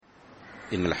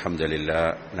إن الحمد لله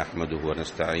نحمده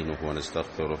ونستعينه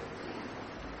ونستغفره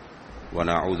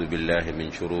ونعوذ بالله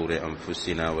من شرور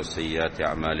أنفسنا وسيئات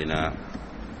أعمالنا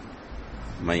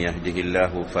من يهده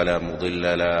الله فلا مضل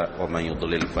له ومن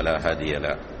يضلل فلا هادي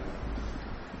له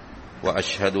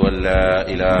وأشهد أن لا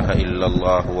إله إلا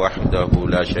الله وحده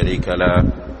لا شريك له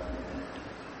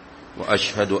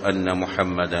وأشهد أن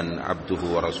محمدا عبده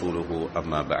ورسوله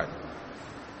أما بعد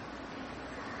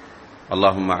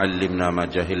اللهم علمنا ما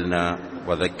جهلنا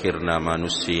وذكرنا ما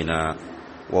نسينا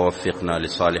ووفقنا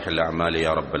لصالح الأعمال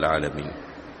يا رب العالمين.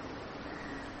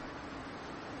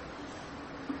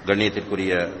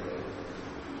 கண்ணியத்திற்குரிய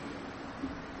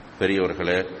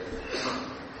பெரியோர்களே,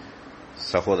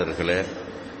 சகோதரர்களே,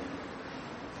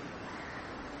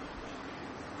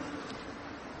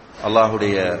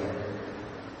 அல்லாஹுடைய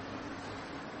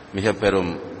மிக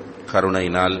பெரும்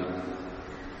கருணையினால்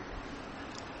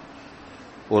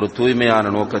ஒரு தூய்மையான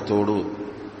நோக்கத்தோடு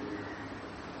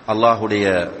அல்லாஹுடைய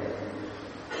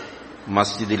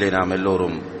மஸ்ஜிதிலே நாம்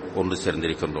எல்லோரும் ஒன்று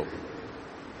சேர்ந்திருக்கின்றோம்.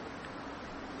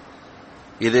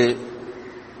 இது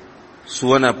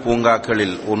சுவன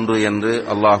பூங்காக்களில் ஒன்று என்று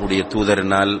அல்லாஹுடைய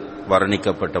தூதரினால்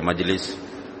வர்ணிக்கப்பட்ட மஜ்லிஸ்.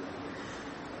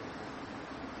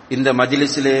 இந்த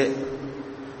மஜ்லிஸிலே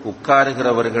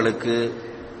உட்காருகிறவர்களுக்கு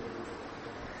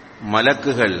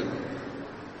மலக்குகள்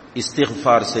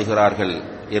இஸ்திக்ஃபார் செய்கிறார்கள்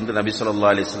என்று நபி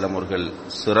ஸல்லல்லாஹு அலைஹி வஸல்லம் அவர்கள்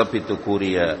சிறப்பித்து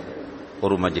கூறிய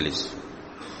ஒரு மஜ்லிஸ்.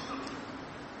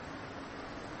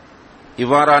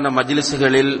 இவ்வாறான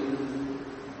மஜ்லிஸ்களில்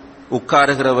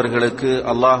உட்காருகிறவர்களுக்கு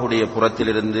அல்லாஹுடைய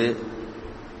புறத்திலிருந்து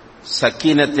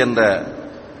சக்கீனத் என்ற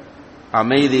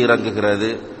அமைதி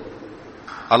இறங்குகிறது.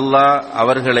 அல்லாஹ்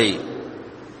அவர்களை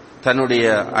தன்னுடைய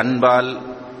அன்பால்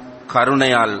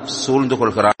கருணையால் சூழ்ந்து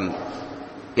கொள்கிறான்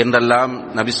என்றெல்லாம்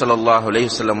நபி ஸல்லல்லாஹு அலைஹி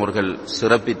வஸல்லம் அவர்கள்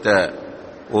சிறப்பித்த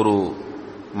ஒரு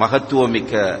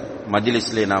மகத்துவமிக்க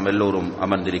மஜ்லிஸிலே நாம் எல்லோரும்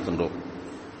அமர்ந்திருக்கின்றோம்.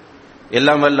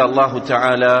 எல்லாம் வல்ல அல்லாஹு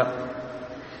தஆலா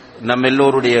நம்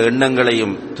எல்லோருடைய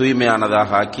எண்ணங்களையும்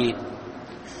தூய்மையானதாக ஆக்கி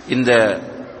இந்த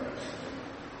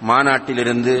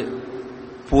மாநாட்டிலிருந்து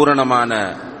பூரணமான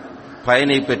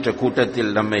பயனை பெற்ற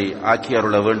கூட்டத்தில் நம்மை ஆக்கி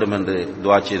அருள வேண்டும் என்று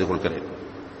துஆ செய்து கொள்கிறேன்.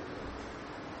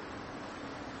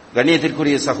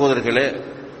 கண்ணியத்திற்குரிய சகோதரர்களே,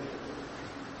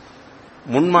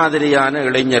 முன்மாதிரியான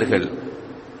இளைஞர்கள்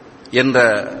என்ற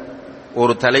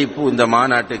ஒரு தலைப்பு இந்த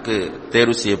மாநாட்டுக்கு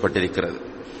தேர்வு செய்யப்பட்டிருக்கிறது.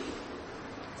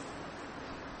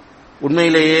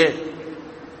 உண்மையிலேயே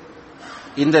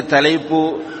இந்த தலைப்பு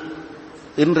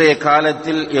இன்றைய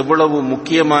காலத்தில் எவ்வளவு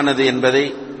முக்கியமானது என்பதை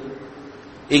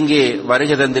இங்கே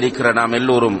வருகை தந்திருக்கிற நாம்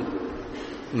எல்லோரும்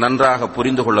நன்றாக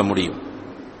புரிந்து கொள்ள முடியும்.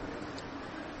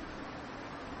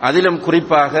 அதிலும்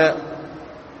குறிப்பாக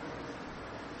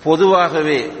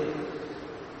பொதுவாகவே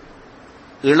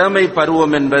இளமை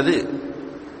பருவம் என்பது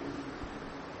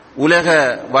உலக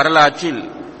வரலாற்றில்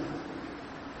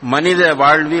மனித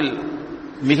வாழ்வில்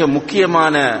மிக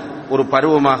முக்கியமான ஒரு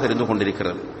பருவமாக இருந்து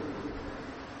கொண்டிருக்கிறது.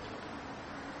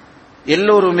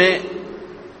 எல்லோருமே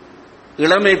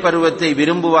இளமை பருவத்தை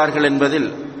விரும்புவார்கள் என்பதில்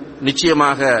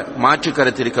நிச்சயமாக மாற்று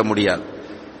கருத்திருக்க முடியாது.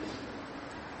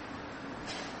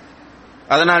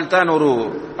 அதனால்தான் ஒரு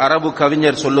அரபு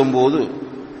கவிஞர் சொல்லும்போது,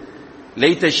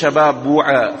 லைத ஷபாப் பூஅ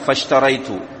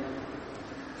ஃபஷ்தரைது,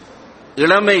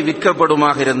 இளமை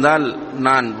விற்கப்படுமாக இருந்தால்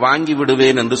நான் வாங்கி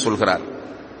விடுவேன் என்று சொல்கிறார்.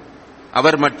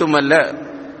 அவர் மட்டுமல்ல,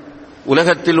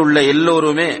 உலகத்தில் உள்ள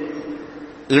எல்லோருமே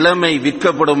இளமை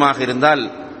விற்கப்படுமாக இருந்தால்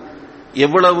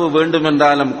எவ்வளவு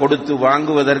வேண்டுமென்றாலும் கொடுத்து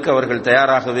வாங்குவதற்கு அவர்கள்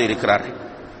தயாராகவே இருக்கிறார்கள்.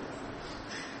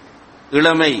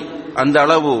 இளமை அந்த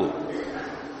அளவு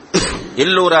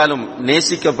எல்லோராலும்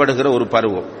நேசிக்கப்படுகிற ஒரு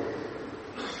பருவம்.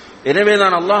 எனவே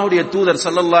தான் அல்லாஹ்வுடைய தூதர்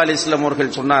ஸல்லல்லாஹு அலைஹி வஸல்லம்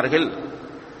அவர்கள் சொன்னார்கள்,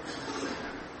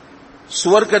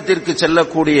 சுவர்க்கத்திற்கு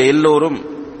செல்லக்கூடிய எல்லோரும்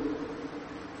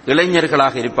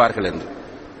இளைஞர்களாக இருப்பார்கள் என்று.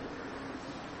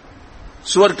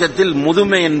 சுவர்க்கத்தில்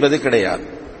முதுமை என்பது கிடையாது.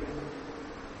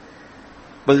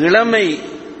 இளமை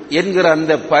என்கிற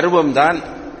அந்த பருவம்தான்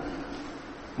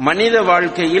மனித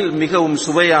வாழ்க்கையில் மிகவும்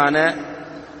சுவையான,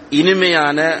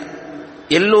 இனிமையான,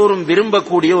 எல்லோரும்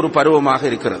விரும்பக்கூடிய ஒரு பருவமாக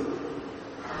இருக்கிறது.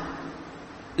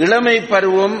 இளமை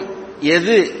பருவம்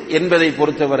எது என்பதை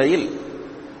பொறுத்தவரையில்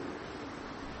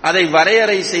அதை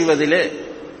வரையறை செய்வதிலே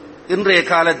இன்றைய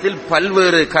காலத்தில்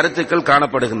பல்வேறு கருத்துக்கள்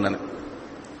காணப்படுகின்றன.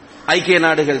 ஐக்கிய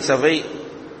நாடுகள் சபை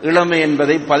இளமை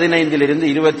என்பதை 15 to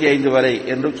 25 வரை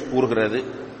என்று கூறுகிறது.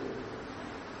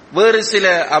 வேறு சில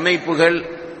அமைப்புகள்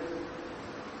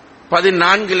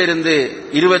 14 to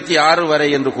 26 வரை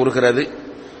என்று கூறுகிறது.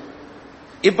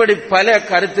 இப்படி பல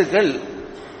கருத்துக்கள்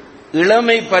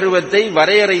இளமை பருவத்தை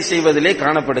வரையறை செய்வதிலே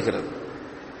காணப்படுகிறது.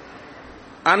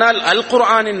 ஆனால் அல்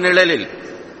குர்ஆனின் நிழலில்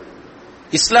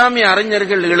இஸ்லாமிய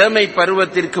அறிஞர்கள் இளமை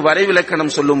பருவத்திற்கு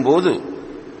வரைவிலக்கணம் சொல்லும் போது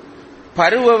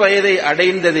பருவ வயதை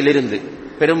அடைந்ததிலிருந்து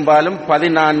பெரும்பாலும்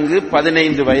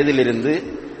 14-15 வயதிலிருந்து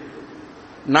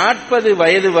 40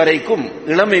 வயது வரைக்கும்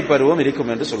இளமை பருவம் இருக்கும்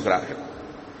என்று சொல்கிறார்கள்.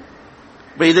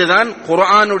 இதுதான்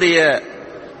குர்ஆனுடைய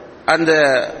அந்த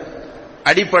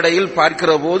அடிப்படையில்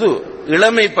பார்க்கிற போது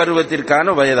இளமை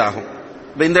பருவத்திற்கான வயதாகும்.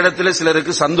 இந்த இடத்துல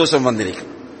சிலருக்கு சந்தோஷம்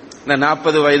வந்திருக்கும்.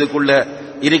 40 வயதுக்குள்ள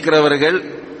இருக்கிறவர்கள்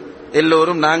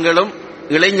எல்லோரும் நாங்களும்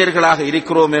இளைஞர்களாக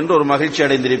இருக்கிறோம் என்று ஒரு மகிழ்ச்சி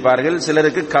அடைந்திருப்பார்கள்.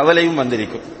 சிலருக்கு கவலையும்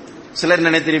வந்திருக்கும். சிலர்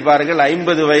நினைத்திருப்பார்கள்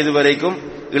 50 வயது வரைக்கும்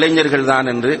இளைஞர்கள் தான்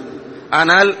என்று.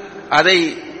 ஆனால் அதை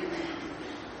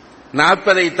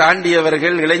 40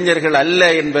 தாண்டியவர்கள் இளைஞர்கள் அல்ல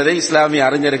என்பதை இஸ்லாமிய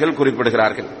அறிஞர்கள்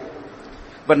குறிப்பிடுகிறார்கள்.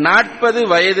 40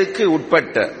 வயதுக்கு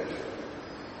உட்பட்ட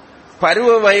பருவ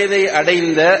வயதை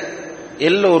அடைந்த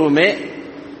எல்லோருமே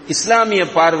இஸ்லாமிய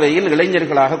பார்வையில்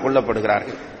இளைஞர்களாக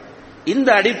கொள்ளப்படுகிறார்கள். இந்த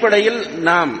அடிப்படையில்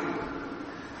நாம்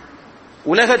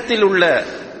உலகத்தில் உள்ள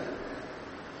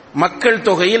மக்கள்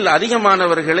தொகையில்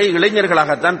அதிகமானவர்களை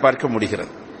இளைஞர்களாகத்தான் பார்க்க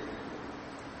முடிகிறது.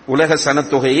 உலக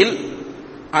சனத்தொகையில்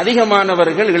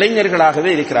அதிகமானவர்கள்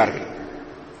இளைஞர்களாகவே இருக்கிறார்கள்.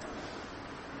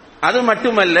 அது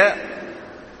மட்டுமல்ல,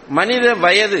 மனித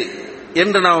வயது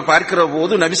என்று நாம் பார்க்கிற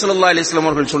போது நபி ஸல்லல்லாஹு அலைஹி வஸல்லம்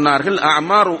அவர்கள் சொன்னார்கள்,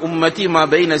 அமாரு உம்மதி மா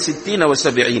பைன 60 வ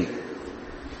 70.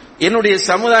 என்னுடைய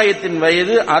சமுதாயத்தின்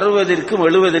வயது 60க்கும்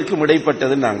 70க்கும்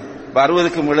இடைப்பட்டது.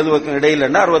 60க்கும் 70க்கும் இடையில்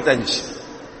 65.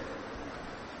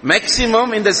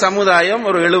 மேக்சிமம் இந்த சமுதாயம்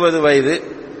ஒரு 70 வயது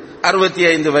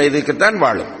 65 வயதுக்குத்தான்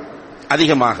வாழும்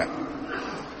அதிகமாக.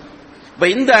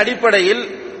 இந்த அடிப்படையில்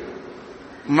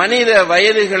மனித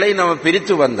வயதுகளை நாம்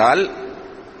பிரித்து வந்தால்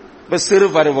சிறு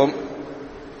பருவம்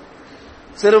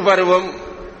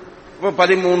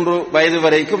 13 வயது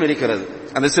வரைக்கும் இருக்கிறது.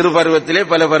 அந்த சிறு பருவத்திலே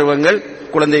பல பருவங்கள்,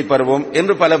 குழந்தை பருவம்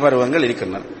என்று பல பருவங்கள்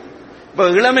இருக்கின்றன.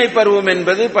 இளமை பருவம்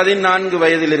என்பது 14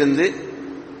 வயதிலிருந்து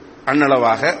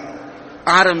அண்ணளவாக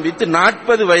ஆரம்பித்து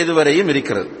 40 வயது வரையும்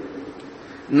இருக்கிறது.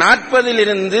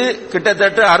 40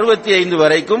 கிட்டத்தட்ட 65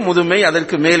 வரைக்கும் முதுமை,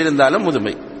 அதற்கு மேல் இருந்தாலும்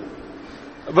முதுமை.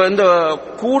 இந்த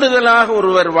கூடுதலாக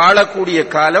ஒருவர் வாழக்கூடிய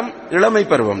காலம் இளமை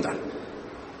பருவம் தான்.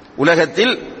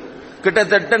 உலகத்தில்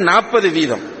கிட்டத்தட்ட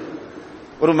 40%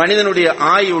 ஒரு மனிதனுடைய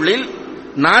ஆயுளில்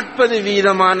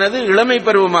 40% இளமை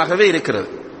பருவமாகவே இருக்கிறது.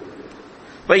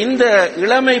 இந்த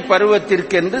இளமை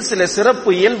பருவத்திற்கென்று சில சிறப்பு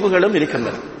இயல்புகளும்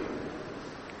இருக்கின்றன.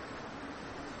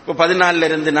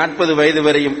 14 40 வயது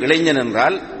வரையும் இளைஞன்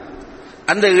என்றால்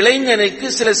அந்த இளைஞனுக்கு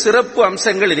சில சிறப்பு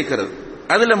அம்சங்கள் இருக்கிறது.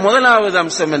 அதுல முதலாவது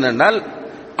அம்சம் என்னென்றால்,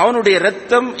 அவனுடைய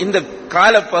ரத்தம் இந்த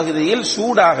காலப்பகுதியில்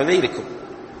சூடாகவே இருக்கும்.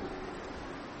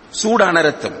 சூடான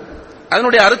ரத்தம்.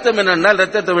 அதனுடைய அர்த்தம் என்னென்றால்,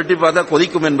 ரத்தத்தை வெட்டி பார்த்தா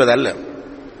கொதிக்கும் என்பதல்ல.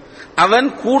 அவன்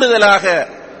கூடுதலாக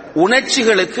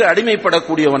உணர்ச்சிகளுக்கு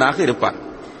அடிமைப்படக்கூடியவனாக இருப்பான்.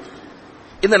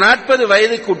 இந்த 40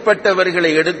 வயதுக்கு உட்பட்டவர்களை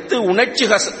எடுத்து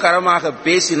உணர்ச்சிகரமாக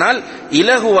பேசினால்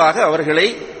இலகுவாக அவர்களை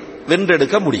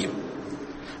வென்றெடுக்க முடியும்.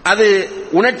 அது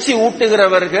உணர்ச்சி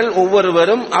ஊட்டுகிறவர்கள்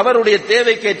ஒவ்வொருவரும் அவருடைய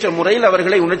தேவைக்கேற்ற முறையில்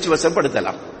அவர்களை உணர்ச்சி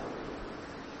வசப்படுத்தலாம்.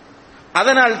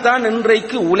 அதனால்தான்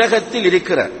இன்றைக்கு உலகத்தில்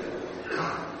இருக்கிற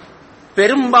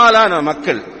பெரும்பாலான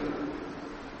மக்கள்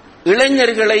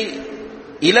இளைஞர்களை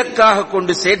இலக்காக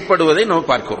கொண்டு செயற்படுவதை நாம்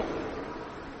பார்க்கிறோம்.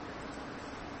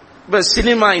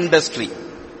 சினிமா இண்டஸ்ட்ரி,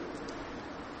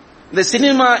 இந்த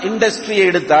சினிமா இண்டஸ்ட்ரியை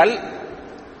எடுத்தால்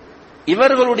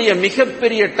இவர்களுடைய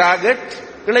மிகப்பெரிய டார்கெட்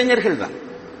இளைஞர்கள் தான்.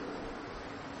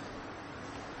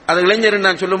 அது இளைஞர்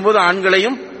நான் சொல்லும் போது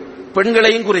ஆண்களையும்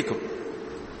பெண்களையும் குறிக்கும்.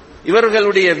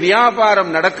 இவர்களுடைய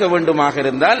வியாபாரம் நடக்க வேண்டுமாக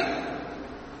இருந்தால்,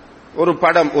 ஒரு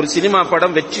படம், ஒரு சினிமா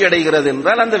படம் வெற்றி அடைகிறது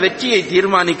என்றால் அந்த வெற்றியை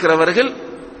தீர்மானிக்கிறவர்கள்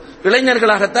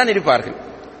இளைஞர்களாகத்தான் இருப்பார்கள்.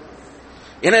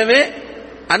 எனவே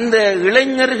அந்த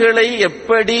இளைஞர்களை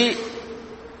எப்படி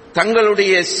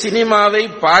தங்களுடைய சினிமாவை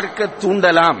பார்க்க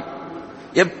தூண்டலாம்,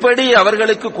 எப்படி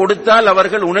அவர்களுக்கு கொடுத்தால்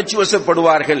அவர்கள் உணர்ச்சி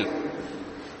வசப்படுவார்கள்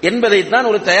என்பதைத்தான்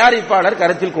ஒரு தயாரிப்பாளர்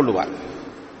கருத்தில் கொள்ளுவார்.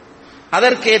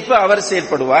 அதற்கேற்ப அவர்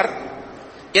செயற்படுவார்.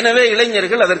 எனவே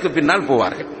இளைஞர்கள் அதற்கு பின்னால்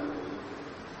போவார்கள்.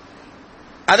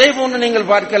 அதே போன்று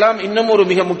நீங்கள் பார்க்கலாம், இன்னும் ஒரு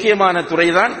மிக முக்கியமான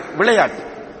துறைதான் விளையாட்டு.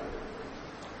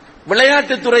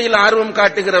 விளையாட்டு துறையில் ஆர்வம்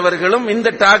காட்டுகிறவர்களும் இந்த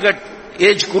டார்கெட்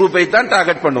ஏஜ் குரூப்பை தான்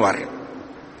டார்கெட் பண்ணுவார்கள்.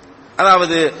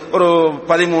 அதாவது ஒரு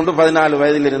 13-14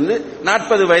 வயதிலிருந்து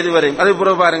 40 வயது வரை. அது புற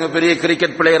பாருங்க, பெரிய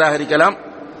கிரிக்கெட் பிளேயராக இருக்கலாம்,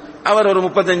 அவர் ஒரு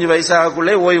 35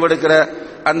 வயசாகக்குள்ளே ஓய்வெடுக்கிற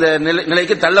அந்த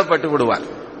நிலைக்கு தள்ளப்பட்டு விடுவார்.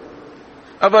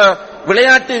 அப்ப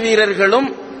விளையாட்டு வீரர்களும்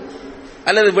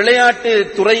அல்லது விளையாட்டு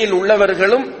துறையில்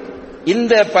உள்ளவர்களும்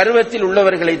இந்த பருவத்தில்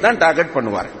உள்ளவர்களை தான் டார்கெட்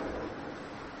பண்ணுவார்கள்.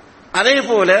 அதே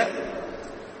போல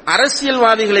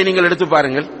அரசியல்வாதிகளை நீங்கள் எடுத்து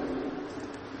பாருங்கள்.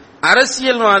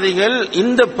 அரசியல்வாதிகள்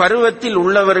இந்த பருவத்தில்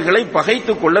உள்ளவர்களை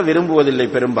பகைத்துக் கொள்ள விரும்புவதில்லை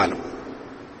பெரும்பாலும்.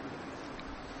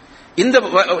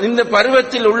 இந்த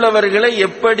பருவத்தில் உள்ளவர்களை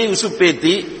எப்படி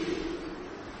உசுப்பேத்தி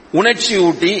உணர்ச்சி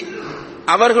ஊட்டி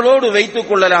அவர்களோடு வைத்துக்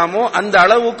கொள்ளலாமோ அந்த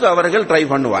அளவுக்கு அவர்கள் ட்ரை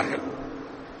பண்ணுவார்கள்.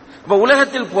 இப்ப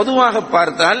உலகத்தில் பொதுவாக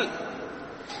பார்த்தால்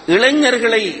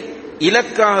இளைஞர்களை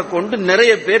இலக்காக கொண்டு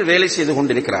நிறைய பேர் வேலை செய்து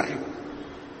கொண்டிருக்கிறார்கள்.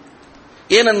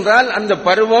 ஏனென்றால் அந்த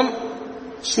பருவம்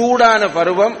சூடான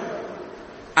பருவம்,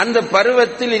 அந்த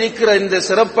பருவத்தில் இருக்கிற இந்த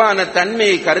சிறப்பான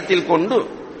தன்மையை கருத்தில் கொண்டு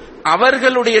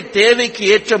அவர்களுடைய தேவைக்கு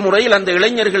ஏற்ற முறையில் அந்த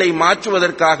இளைஞர்களை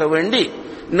மாற்றுவதற்காக வேண்டி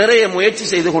நிறைய முயற்சி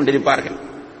செய்து கொண்டிருப்பார்கள்.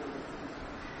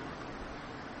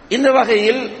 இந்த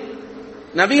வகையில்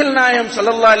நபிகள் நாயகம்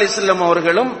ஸல்லல்லாஹு அலைஹி வஸல்லம்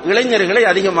அவர்களும் இளைஞர்களை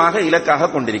அதிகமாக இலக்காக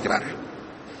கொண்டிருக்கிறார்கள்.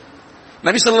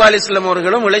 நபி ஸல்லல்லாஹு அலைஹி வஸல்லம்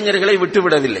அவர்களும் இளைஞர்களை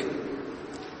விட்டுவிடவில்லை.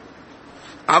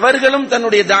 அவர்களும்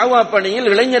தன்னுடைய தாவா பணியில்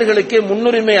இளைஞர்களுக்கே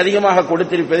முன்னுரிமை அதிகமாக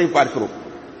கொடுத்திருப்பதை பார்க்கிறோம்.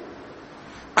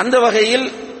 அந்த வகையில்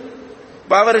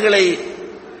அவர்களை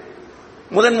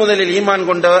முதலில் ஈமான்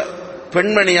கொண்ட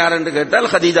பெண்மணி யார் என்று கேட்டால்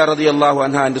ஹதீஜா ரலியல்லாஹு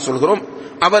அன்ஹா என்று சொல்கிறோம்.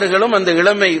 அவர்களும் அந்த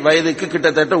இளமை வயதுக்கு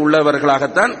கிட்டத்தட்ட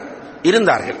உள்ளவர்களாகத்தான்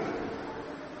இருந்தார்கள்.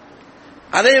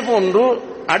 அதே போன்று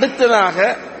அடுத்ததாக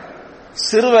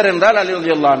சிறுவர் என்றால் அலி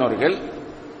ரலியல்லாஹு அன்ஹு அவர்கள்.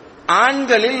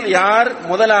 ஆண்களில் யார்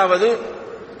முதலாவது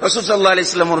ரசூல் ஸல்லல்லாஹு அலைஹி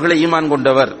வஸல்லம் அவர்களை ஈமான்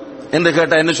கொண்டவர் என்று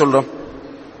கேட்டா என்ன சொல்றோம்?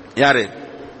 யாரு?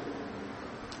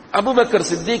 அபூபக்கர்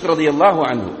சித்திக் ரலியல்லாஹு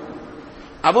அன்ஹு.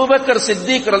 அபூபக்கர்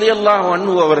சித்திக் ரலியல்லாஹு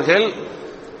அன்ஹு அவர்கள்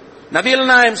நபிகள்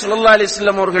நாயகம் ஸல்லல்லாஹு அலைஹி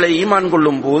வஸல்லம் அவர்களை ஈமான்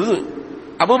கொள்ளும் போது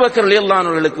அபூபக்கர் ரலியல்லாஹு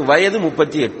அன்ஹு அவர்களுக்கு வயது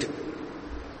 38.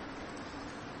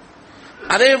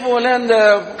 அதே போல அந்த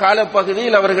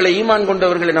காலப்பகுதியில் அவர்களை ஈமான்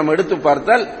கொண்டவர்களை நாம் எடுத்து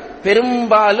பார்த்தால்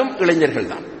பெரும்பாலும்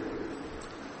இளைஞர்கள் தான்.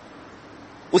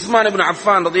 உஸ்மான் இப்னு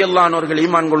அஃபான் ரலியல்லாஹு அன்ஹு அவர்கள்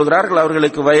ஈமான் கொள்கிறார்கள்.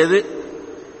 அவர்களுக்கு வயது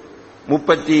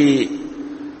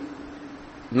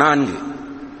 34.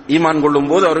 ஈமான் கொள்ளும்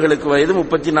போது அவர்களுக்கு வயது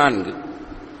 34.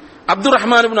 அப்துர்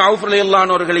ரஹ்மான் இப்னு அவுஃப் ரலியல்லாஹு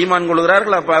அன்ஹு அவர்கள் ஈமான்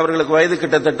கொள்கிறார்கள். அப்ப அவர்களுக்கு வயது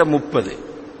கிட்டத்தட்ட 30.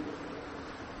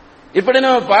 இப்படி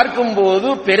நம்ம பார்க்கும்போது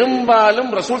பெரும்பாலும்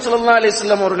ரசூல் ஸல்லல்லாஹு அலைஹி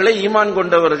வஸல்லம் அவர்களை ஈமான்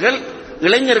கொண்டவர்கள்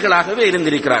இளைஞர்களாகவே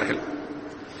இருந்திருக்கிறார்கள்.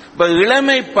 இப்ப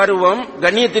இளமை பருவம்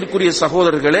கண்ணியத்திற்குரிய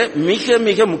சகோதரர்களே மிக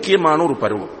மிக முக்கியமான ஒரு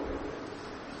பருவம்.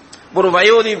 ஒரு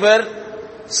வயோதிபர்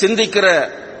சிந்திக்கிற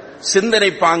சிந்தனை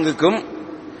பாங்குக்கும்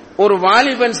ஒரு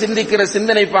வாலிபன் சிந்திக்கிற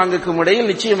சிந்தனை பாங்குக்கும் இடையில்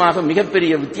நிச்சயமாக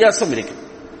மிகப்பெரிய வித்தியாசம் இருக்கு.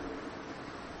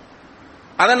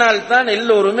 அதனால் தான்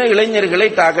எல்லோருமே இளைஞர்களை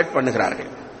டார்கெட்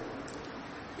பண்ணுகிறார்கள்.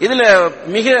 இதுல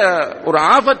மிக ஒரு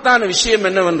ஆபத்தான விஷயம்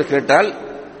என்னவென்று கேட்டால்,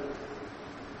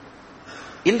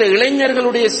 இந்த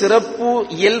இளைஞர்களுடைய சிறப்பு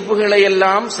இயல்புகளை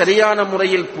எல்லாம் சரியான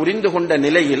முறையில் புரிந்து கொண்ட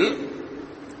நிலையில்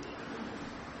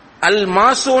அல்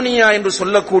மாசோனியா என்று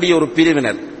சொல்லக்கூடிய ஒரு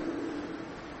பிரிவினர்,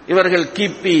 இவர்கள்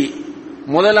கிபி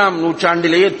 1ஆம்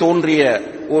நூற்றாண்டிலேயே தோன்றிய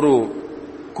ஒரு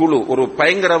குழு, ஒரு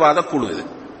பயங்கரவாத குழு. இது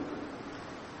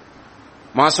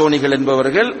மாசோனிகள்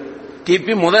என்பவர்கள்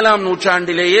கிபி 1ஆம்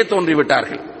நூற்றாண்டிலேயே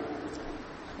தோன்றிவிட்டார்கள்.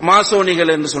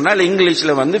 மாசோனிகள் என்று சொன்னால்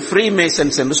இங்கிலீஷ்ல ஃப்ரீ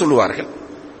மேசன்ஸ் என்று சொல்லுவார்கள்.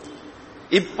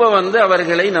 இப்ப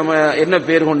அவர்களை நம்ம என்ன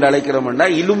பேர் கொண்டு அழைக்கிறோம்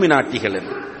என்றால் இலுமினாட்டிகள்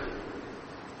என்று.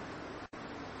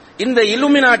 இந்த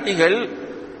இலுமினாட்டிகள்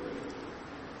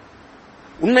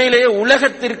உண்மையிலேயே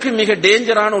உலகத்திற்கு மிக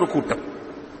டேஞ்சரான ஒரு கூட்டம்.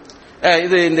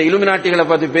 இது இந்த இலுமினாட்டிகளை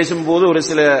பற்றி பேசும்போது ஒரு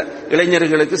சில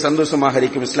இளைஞர்களுக்கு சந்தோஷமாக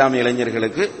இருக்கும், இஸ்லாமிய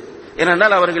இளைஞர்களுக்கு.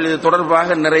 ஏனென்றால் அவர்கள் இது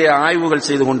தொடர்பாக நிறைய ஆய்வுகள்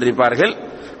செய்து கொண்டிருப்பார்கள்.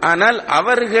 ஆனால்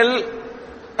அவர்கள்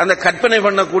அந்த கற்பனை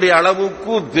பண்ணக்கூடிய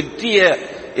அளவுக்கு வெற்றிய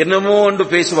என்னமோ என்று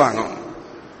பேசுவாங்க.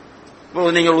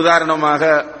 நீங்கள் உதாரணமாக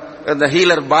இந்த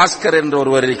ஹீலர் பாஸ்கர் என்ற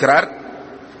ஒருவர் இருக்கிறார்.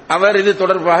 அவர் இது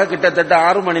தொடர்பாக கிட்டத்தட்ட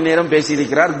 6 மணி நேரம்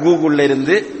பேசியிருக்கிறார். கூகுள்ல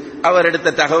இருந்து அவர்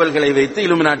எடுத்த தகவல்களை வைத்து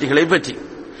இலுமினாட்டிகளை பற்றி.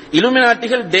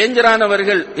 இலுமினாட்டிகள்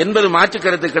டேஞ்சரானவர்கள் என்பது மாற்று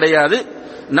கருத்து கிடையாது.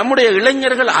 நம்முடைய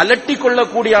இளைஞர்கள் அலட்டிக்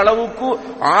கொள்ளக்கூடிய அளவுக்கு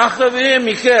ஆகவே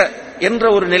மிக என்ற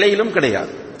ஒரு நிலையிலும்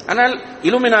கிடையாது. ஆனால்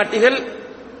இலுமினாட்டிகள்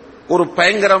ஒரு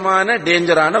பயங்கரமான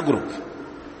டேஞ்சரான குரூப்.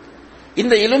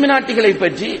 இந்த இலுமினாட்டிகளை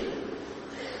பற்றி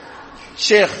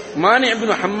ஷேக் மானி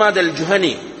இப்னு ஹம்மாத் அல்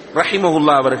ஜுஹனி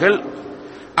ரஹிமஹுல்லா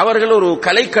அவர்கள் ஒரு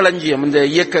கலைக்களஞ்சியம், இந்த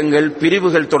இயக்கங்கள்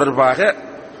பிரிவுகள் தொடர்பாக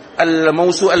அல்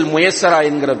மௌசு அல் முயஸ்ஸரா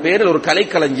என்கிற பெயரில் ஒரு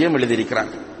கலைக்களஞ்சியம்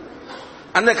எழுதியிருக்கிறார்கள்.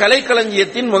 அந்த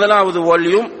கலைக்களஞ்சியத்தின் 1வது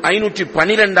வால்யூம்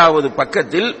 512வது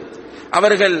பக்கத்தில்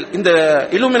அவர்கள் இந்த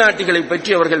இலுமினாட்டிகளை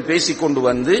பற்றி அவர்கள் பேசிக்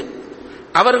கொண்டு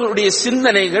அவர்களுடைய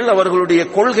சிந்தனைகள், அவர்களுடைய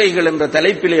கொள்கைகள் என்ற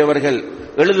தலைப்பிலே அவர்கள்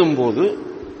எழுதும்போது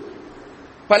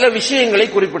பல விஷயங்களை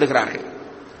குறிப்பிடுகிறார்கள்.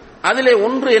 அதிலே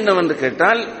ஒன்று என்னவென்று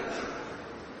கேட்டால்,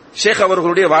 ஷேக்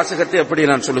அவர்களுடைய வாசகத்தை அப்படி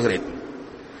நான் சொல்கிறேன்.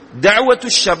 தஅவத்து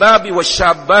ஷபாபி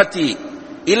வஷ்ஷாபாத்தி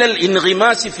இலல்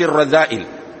இன்கிமாசி ஃபிர் ரதாயில்.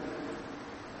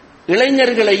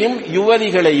 இளைஞர்களையும்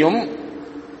யுவதிகளையும்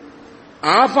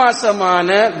ஆபாசமான,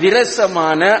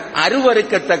 விரசமான,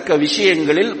 அருவருக்கத்தக்க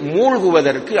விஷயங்களில்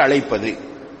மூழ்குவதற்கு அழைப்பது.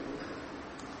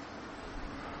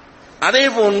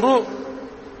 அதேபோன்று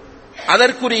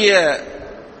அதற்குரிய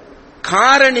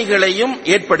காரணிகளையும்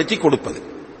ஏற்படுத்தி கொடுப்பது.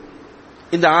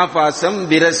 இந்த ஆபாசம்,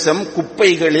 விரசம்,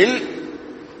 குப்பைகளில்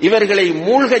இவர்களை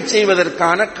மூழ்கச்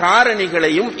செய்வதற்கான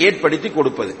காரணிகளையும் ஏற்படுத்தி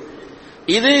கொடுப்பது.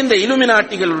 இது இந்த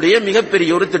இலுமினாட்டிகளுடைய மிகப்பெரிய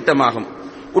ஒரு திட்டமாகும்.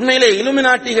 உண்மையிலே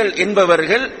இலுமினாட்டிகள்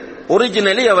என்பவர்கள்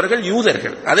ஒரிஜினலி அவர்கள்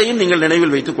யூதர்கள். அதையும் நீங்கள்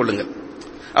நினைவில் வைத்துக் கொள்ளுங்கள்.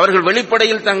 அவர்கள்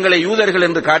வெளிப்படையில் தங்களை யூதர்கள்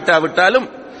என்று காட்டாவிட்டாலும்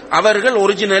அவர்கள்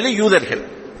ஒரிஜினலி யூதர்கள்.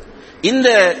 இந்த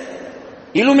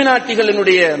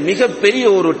இலுமினாட்டிகளினுடைய மிகப்பெரிய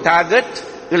ஒரு டார்கெட்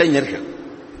இளைஞர்கள்.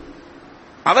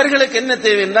 அவர்களுக்கு என்ன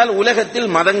தேவை என்றால், உலகத்தில்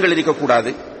மதங்கள்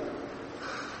இருக்கக்கூடாது,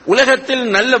 உலகத்தில்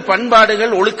நல்ல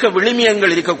பண்பாடுகள், ஒழுக்க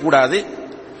விழுமியங்கள் இருக்கக்கூடாது,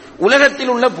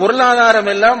 உலகத்தில் உள்ள பொருளாதாரம்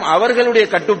எல்லாம் அவர்களுடைய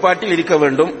கட்டுப்பாட்டில் இருக்க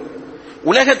வேண்டும்,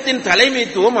 உலகத்தின்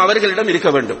தலைமைத்துவம் அவர்களிடம் இருக்க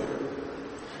வேண்டும்.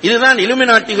 இதுதான்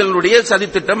இலுமினாட்டிகளுடைய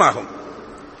சதித்திட்டம் ஆகும்.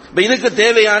 இதுக்கு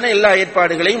தேவையான எல்லா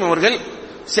ஏற்பாடுகளையும் அவர்கள்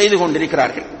செய்து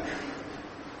கொண்டிருக்கிறார்கள்.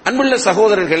 அன்புள்ள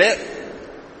சகோதரர்களே,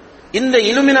 இந்த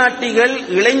இலுமினாட்டிகள்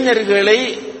இளைஞர்களை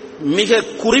மிக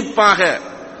குறிப்பாக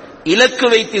இலக்கு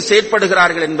வைத்து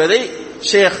செயற்படுகிறார்கள் என்பதை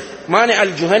ஷேக் மானி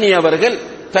அல் ஜுஹனி அவர்கள்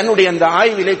தன்னுடைய அந்த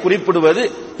ஆய்விலே குறிப்பிடுவது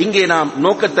இங்கே நாம்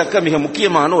நோக்கத்தக்க மிக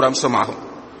முக்கியமான ஒரு அம்சமாகும்.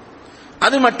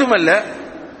 அது மட்டுமல்ல,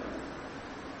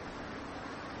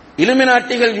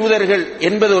 இலுமினாட்டிகள் யூதர்கள்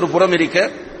என்பது ஒரு புறம் இருக்க,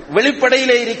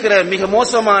 வெளிப்படையிலே இருக்கிற மிக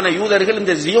மோசமான யூதர்கள்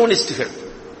இந்த ஜியோனிஸ்டுகள்.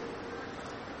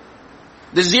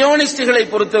 இந்த ஜியோனிஸ்டுகளை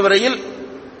பொறுத்தவரையில்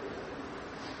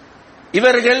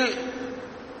இவர்கள்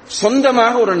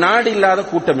சொந்தமாக ஒரு நாடு இல்லாத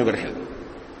கூட்டம்.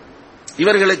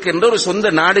 இவர்களுக்கு என்று ஒரு சொந்த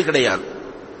நாடு கிடையாது.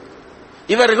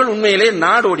 இவர்கள் உண்மையிலே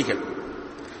நாடோடிகள்.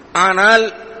 ஆனால்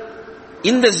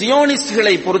இந்த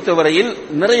ஜியோனிஸ்டுகளை பொறுத்தவரையில்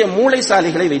நிறைய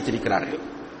மூளைசாலிகளை வைத்திருக்கிறார்கள்.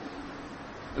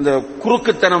 இந்த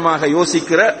குறுக்குத்தனமாக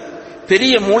யோசிக்கிற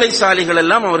பெரிய மூளைசாலிகள்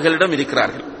எல்லாம் அவர்களிடம்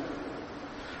இருக்கிறார்கள்.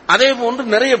 அதே போன்று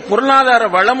நிறைய பொருளாதார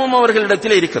வளமும்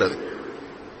அவர்களிடத்தில் இருக்கிறது.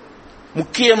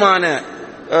 முக்கியமான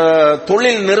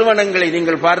தொழில் நிறுவனங்களை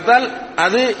நீங்கள் பார்த்தால்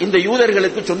அது இந்த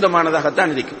யூதர்களுக்கு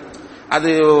சொந்தமானதாகத்தான் இருக்கும். அது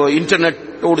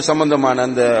இன்டர்நெட்டோடு சம்பந்தமான,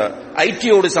 அந்த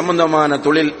ஐடியோடு சம்பந்தமான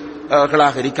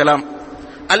தொழில்களாக இருக்கலாம்,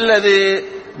 அல்லது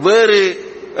வேறு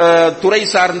துறை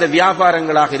சார்ந்த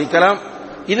வியாபாரங்களாக இருக்கலாம்.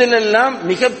 இதிலெல்லாம்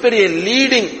மிகப்பெரிய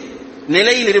லீடிங்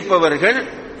நிலையில் இருப்பவர்கள்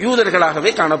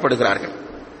யூதர்களாகவே காணப்படுகிறார்கள்.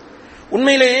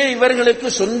 உண்மையிலேயே இவர்களுக்கு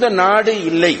சொந்த நாடு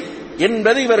இல்லை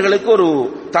என்பது இவர்களுக்கு ஒரு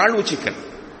தாழ்வு சிக்கல்,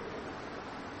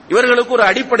 இவர்களுக்கு ஒரு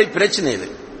அடிப்படை பிரச்சனை இது.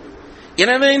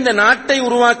 எனவே இந்த நாட்டை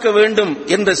உருவாக்க வேண்டும்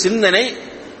என்ற சிந்தனை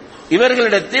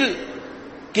இவர்களிடத்தில்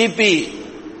கிபி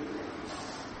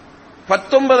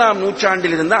 19ஆம்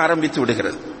நூற்றாண்டில் இருந்து ஆரம்பித்து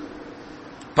விடுகிறது.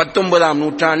 19ஆம்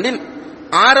நூற்றாண்டின்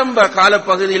ஆரம்ப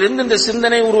காலப்பகுதியிலிருந்து இந்த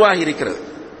சிந்தனை உருவாகி இருக்கிறது.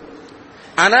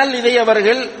 ஆனால் இதை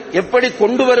அவர்கள் எப்படி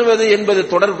கொண்டு வருவது என்பது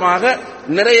தொடர்பாக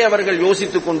நிறைய அவர்கள்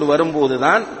யோசித்துக் கொண்டு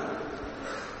வரும்போதுதான்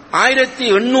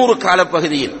 1800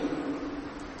 காலப்பகுதியில்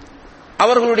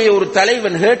அவர்களுடைய ஒரு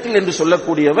தலைவன் ஹேட்டில் என்று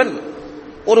சொல்லக்கூடியவன்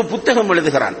ஒரு புத்தகம்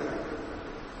எழுதுகிறான்.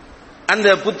 அந்த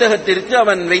புத்தகத்திற்கு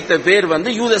அவன் வைத்த பெயர்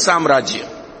யூத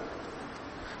சாம்ராஜ்யம்.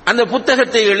 அந்த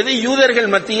புத்தகத்தை எழுதி யூதர்கள்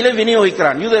மத்தியிலே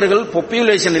விநியோகிக்கிறான். யூதர்கள்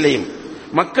பாப்புலேஷனிலேயும்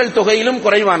மக்கள் தொகையிலும்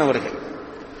குறைவானவர்கள்.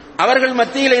 அவர்கள்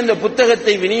மத்தியிலே இந்த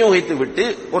புத்தகத்தை விநியோகித்து விட்டு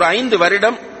ஒரு 5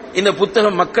 வருடம் இந்த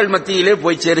புத்தகம் மக்கள் மத்தியிலே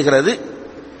போய் சேருகிறது.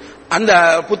 அந்த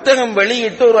புத்தகம்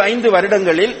வெளியிட்டு ஒரு 5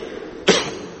 வருடங்களில்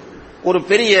ஒரு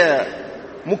பெரிய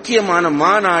முக்கியமான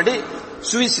மாநாடு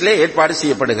சுவிஸிலே ஏற்பாடு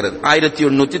செய்யப்படுகிறது.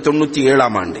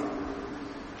 1897ஆம் ஆண்டு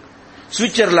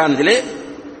சுவிட்சர்லாந்திலே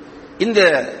இந்த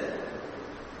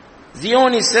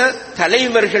ஜியோனிச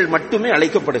தலைவர்கள் மட்டுமே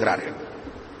அழைக்கப்படுகிறார்கள்.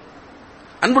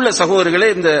 அன்புள்ள சகோதரர்களே,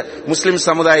 இந்த முஸ்லிம்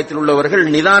சமுதாயத்தில் உள்ளவர்கள்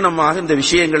நிதானமாக இந்த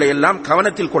விஷயங்களை எல்லாம்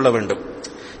கவனத்தில் கொள்ள வேண்டும்.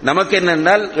 நமக்கு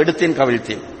என்னென்றால் எடுத்தேன்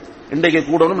கவிழ்த்தேன், இன்றைக்கு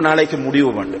கூடணும் நாளைக்கு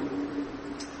முடிவு வேண்டும்.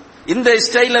 இந்த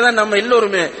ஸ்டைல தான் நம்ம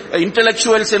எல்லோருமே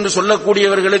இன்டெலக்சுவல்ஸ் என்று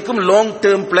சொல்லக்கூடியவர்களுக்கும் லாங்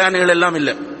டேர்ம் பிளான்கள் எல்லாம்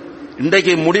இல்லை.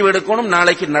 இன்றைக்கு முடிவெடுக்கணும்,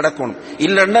 நாளைக்கு நடக்கணும்,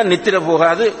 இல்லைன்னா நித்திர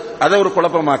போகாது. அதை ஒரு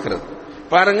குழப்பமாக்குறது.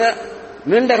 பாருங்க,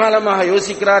 நீண்ட காலமாக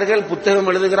யோசிக்கிறார்கள், புத்தகம்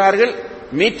எழுதுகிறார்கள்,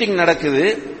 மீட்டிங் நடக்குது.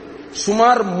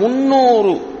 சுமார்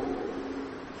 300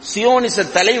 சியோனிச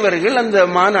தலைவர்கள் அந்த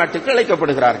மாநாட்டுக்கு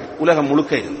அழைக்கப்படுகிறார்கள் உலகம்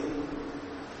முழுக்க இருந்து.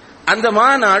 அந்த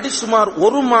மாநாடு சுமார்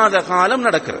 1 மாத காலம்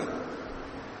நடக்கிறது.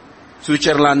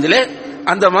 சுவிட்சர்லாந்திலே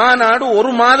அந்த மாநாடு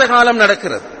 1 மாத காலம்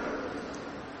நடக்கிறது.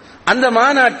 அந்த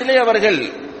மாநாட்டிலே அவர்கள்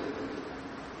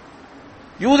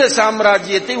யூத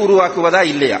சாம்ராஜ்யத்தை உருவாக்குவதா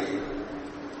இல்லையா,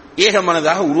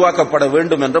 ஏகமனதாக உருவாக்கப்பட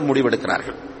வேண்டும் என்ற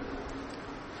முடிவெடுக்கிறார்கள்.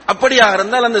 அப்படியாக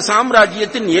இருந்தால் அந்த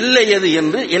சாம்ராஜ்யத்தின் எல்லை எது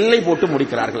என்று எல்லை போட்டு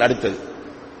முடிக்கிறார்கள். அடுத்தது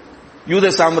யூத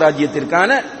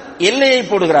சாம்ராஜ்யத்திற்கான எல்லையை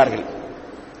போடுகிறார்கள்.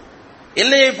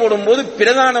 எல்லையை போடும்போது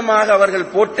பிரதானமாக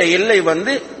அவர்கள் போட்ட எல்லை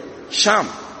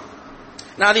ஷாம்.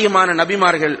 அதிகமான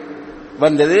நபிமார்கள்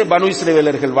வந்தது, பனு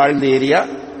இஸ்ரவேலர்கள் வாழ்ந்த ஏரியா.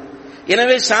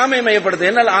 எனவே ஷாமை மையப்படுத்த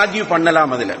என்னால் ஆர்கியூ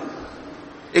பண்ணலாம், அதில்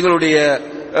எங்களுடைய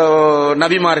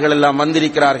நபிமார்கள் எல்லாம்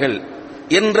வந்திருக்கிறார்கள்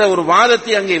என்ற ஒரு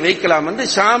வாதத்தை அங்கே வைக்கலாம் என்று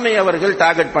ஷாமை அவர்கள்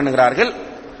டார்கெட் பண்ணுகிறார்கள்.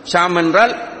 ஷாம்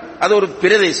என்றால் அது ஒரு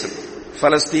பிரதேசம்.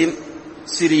 பலஸ்தீன்,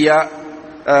 சிரியா,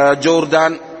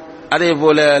 ஜோர்தான், அதே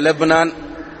போல லெபனான்,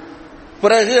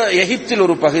 பிறகு எகிப்தில்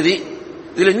ஒரு பகுதி.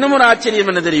 இதில் இன்னும் ஒரு ஆச்சரியம்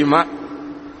என்ன தெரியுமா?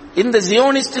 இந்த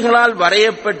ஜியோனிஸ்டுகளால்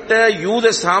வரையப்பட்ட யூத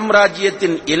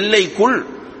சாம்ராஜ்யத்தின் எல்லைக்குள்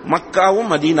மக்காவும்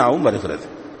மதீனாவும் வருகிறது.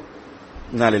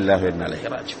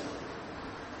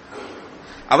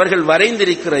 அவர்கள்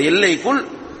வரைந்திருக்கிற எல்லைக்குள்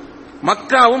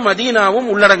மக்காவும் மதீனாவும்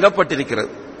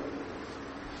உள்ளடங்கப்பட்டிருக்கிறது.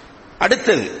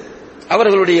 அடுத்தது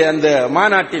அவர்களுடைய அந்த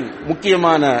மாநாட்டின்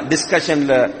முக்கியமான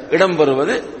டிஸ்கஷன்ல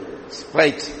இடம்பெறுவது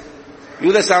ரைட்,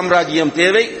 யூத சாம்ராஜ்யம்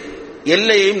தேவை,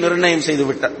 எல்லையையும் நிர்ணயம் செய்து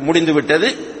முடிந்துவிட்டது.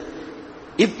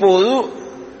 இப்போது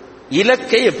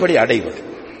இலக்கை எப்படி அடைவது?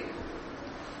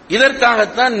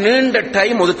 இதற்காகத்தான் நீண்ட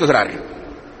டைம் ஒதுக்குகிறார்கள்.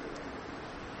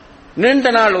 நீண்ட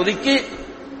நாள் ஒதுக்கி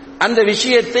அந்த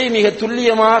விஷயத்தை மிக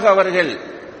துல்லியமாக அவர்கள்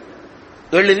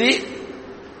எழுதி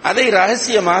அதை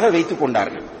ரகசியமாக வைத்துக்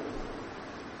கொண்டார்கள்.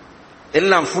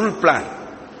 எல்லாம் ஃபுல் பிளான்.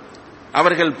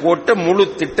 அவர்கள் போட்ட முழு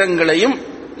திட்டங்களையும்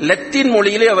லத்தீன்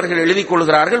மொழியிலே அவர்கள் எழுதிக்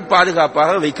கொள்கிறார்கள்,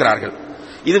 பாதுகாப்பாக வைக்கிறார்கள்.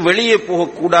 இது வெளியே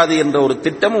போகக்கூடாது என்ற ஒரு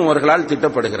திட்டமும் அவர்களால்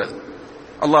திட்டப்படுகிறது.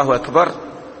 அல்லாஹு அக்பர்.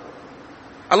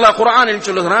 அல்லாஹ் குர்ஆனில்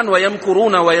சொல்லுகிறான்,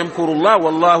 வயம்குரூன வயம்குருல்லாஹ்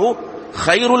வல்லாஹு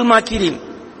கைருல் மாக்கிரீன்.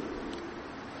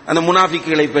 அந்த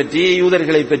முனாஃபிக்குகளை பற்றி,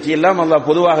 யூதர்களை பற்றி எல்லாம் அல்லாஹ்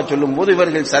பொதுவாக சொல்லும் போது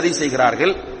இவர்கள் சதி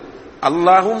செய்கிறார்கள்,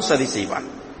 அல்லாஹும் சதி செய்வான்.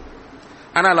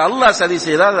 ஆனால் அல்லாஹ் சதி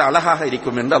செய்தால் அது அழகாக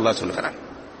இருக்கும் என்று அல்லாஹ் சொல்கிறான்.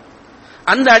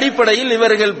 அந்த அடிப்படையில்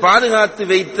இவர்கள் பாதுகாத்து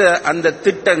வைத்த அந்த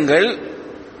திட்டங்கள்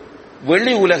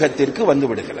வெளி உலகத்திற்கு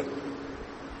வந்துவிடுகிறது.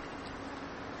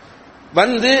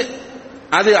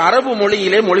 அது அரபு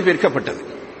மொழியிலே மொழிபெயர்க்கப்பட்டது.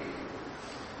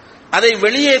 அதை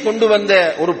வெளியே கொண்டு வந்த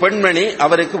ஒரு பெண்மணி,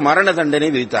 அவருக்கு மரண தண்டனை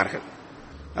விதித்தார்கள்.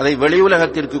 அதை வெளி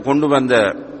உலகத்திற்கு கொண்டு வந்த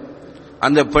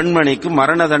அந்த பெண்மணிக்கு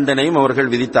மரண தண்டனையும்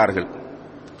அவர்கள் விதித்தார்கள்.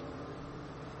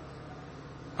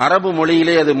 அரபு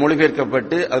மொழியிலே அது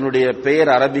மொழிபெயர்க்கப்பட்டு அதனுடைய பெயர்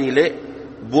அரபியிலே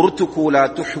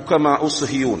புர்துகூலாத்து ஹுகமாஉ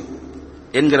சுஹியூன்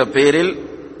என்கிற பெயரில்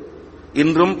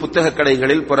இன்றும் புத்தக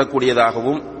கடைகளில்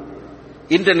பெறக்கூடியதாகவும்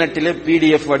இன்டர்நெட்டிலே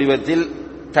PDF வடிவத்தில்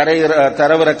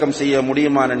தரவிறக்கம் செய்ய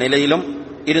முடியுமான நிலையிலும்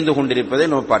இருந்து கொண்டிருப்பதை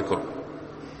நாம் பார்க்கிறோம்.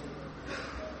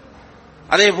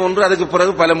 அதே போன்று அதுக்கு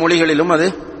பிறகு பல மொழிகளிலும் அது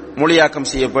மொழியாக்கம்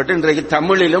செய்யப்பட்டு இன்றைக்கு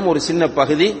தமிழிலும் ஒரு சின்ன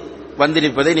பகுதி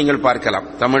வந்திருப்பதை நீங்கள் பார்க்கலாம்.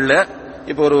 தமிழ்ல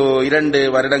இப்போ ஒரு 2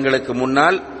 வருடங்களுக்கு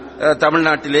முன்னால்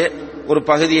தமிழ்நாட்டிலே ஒரு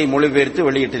பகுதியை மொழிபெயர்த்து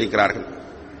வெளியிட்டிருக்கிறார்கள்.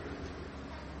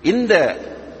 இந்த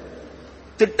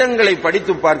திட்டங்களை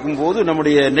படித்து பார்க்கும்போது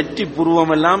நம்முடைய நெற்றி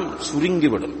புருவமெல்லாம்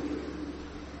சுருங்கிவிடும்.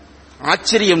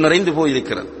 ஆச்சரியம் நிறைந்து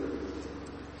போயிருக்கிறது.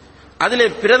 அதிலே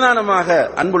பிரதானமாக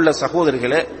அன்புள்ள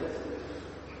சகோதரர்களே,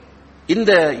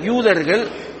 இந்த யூதர்கள்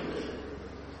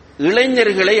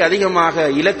இளைஞர்களை அதிகமாக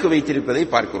இலக்கு வைத்திருப்பதை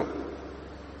பார்க்கிறோம்.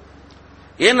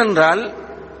 ஏனென்றால்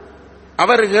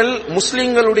அவர்கள்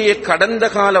முஸ்லிம்களுடைய கடந்த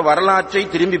கால வரலாற்றை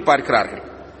திரும்பி பார்க்கிறார்கள்.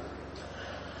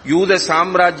 யூத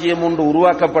சாம்ராஜ்யம் ஒன்று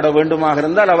உருவாக்கப்பட வேண்டுமாக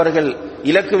இருந்தால் அவர்கள்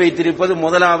இலக்கு வைத்திருப்பது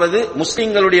முதலாவது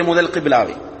முஸ்லிம்களுடைய முதல்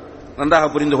கிபிலாவை நன்றாக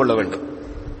புரிந்து கொள்ள வேண்டும்.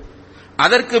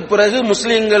 அதற்கு பிறகு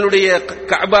முஸ்லிம்களுடைய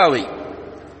கஅபாவை,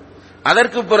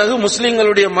 அதற்கு பிறகு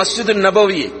முஸ்லிம்களுடைய மஸ்ஜிது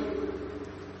நபவியை.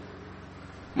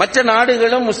 மற்ற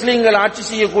நாடுகளும் முஸ்லிம்கள் ஆட்சி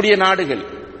செய்யக்கூடிய நாடுகள்.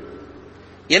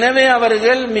 எனவே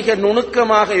அவர்கள் மிக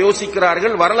நுணுக்கமாக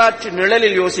யோசிக்கிறார்கள், வரலாற்று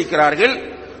நிழலில் யோசிக்கிறார்கள்.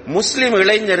 முஸ்லிம்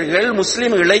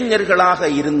இளைஞர்களாக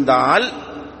இருந்தால்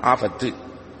ஆபத்து.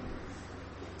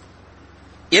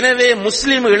 எனவே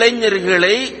முஸ்லிம்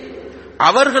இளைஞர்களை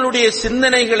அவர்களுடைய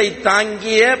சிந்தனைகளை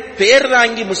தாங்கிய பேர்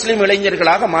தாங்கி முஸ்லிம்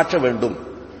இளைஞர்களாக மாற்ற வேண்டும்.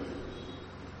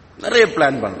 நிறைய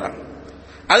பிளான் பண்றாங்க.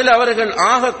 அதில் அவர்கள்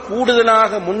ஆக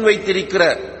கூடுதலாக முன்வைத்திருக்கிற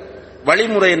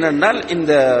வழிமுறை என்னென்னால்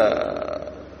இந்த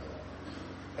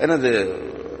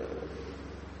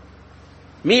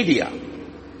மீடியா.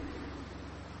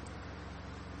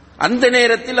 அந்த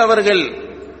நேரத்தில் அவர்கள்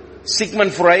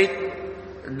சிக்மண்ட் ஃப்ராய்ட்,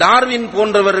 டார்வின்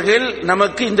போன்றவர்கள்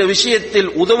நமக்கு இந்த விஷயத்தில்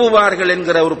உதவுவார்கள்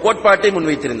என்கிற ஒரு கோட்பாட்டை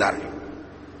முன்வைத்திருந்தார்கள்.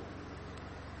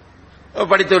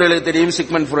 படித்தவர்களுக்கு தெரியும்,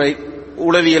 சிக்மண்ட் ஃப்ராய்ட்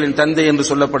உளவியலின் தந்தை என்று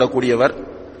சொல்லப்படக்கூடியவர்.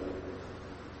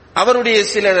 அவருடைய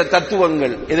சில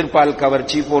தத்துவங்கள், எதிர்ப்பால்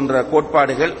கவர்ச்சி போன்ற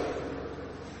கோட்பாடுகள்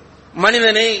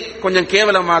மனிதனை கொஞ்சம்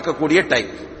கேவலமாக்கக்கூடிய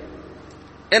டைப்.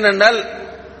 ஏனென்றால்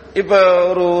இப்ப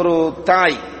ஒரு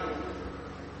தாய்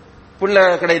பிள்ளை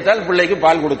கிடைத்தால் பிள்ளைக்கு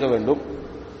பால் கொடுக்க வேண்டும்.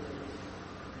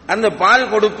 அந்த பால்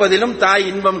கொடுப்பதிலும் தாய்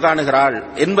இன்பம் காணுகிறாள்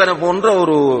என்பன போன்ற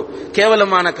ஒரு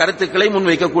கேவலமான கருத்துக்களை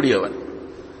முன்வைக்கக்கூடியவர்.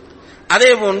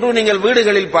 அதே போன்று நீங்கள்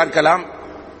வீடுகளில் பார்க்கலாம்,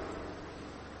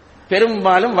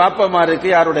 பெரும்பாலும் வாப்பமாருக்கு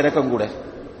யாரோட இரக்கம் கூட,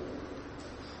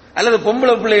 அல்லது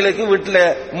பொம்பளை பிள்ளைகளுக்கு வீட்டுல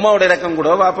உமாவோட இரக்கம் கூட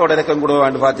வாப்பாவோட இரக்கம்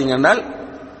கூடவான்னு பாத்தீங்கன்னா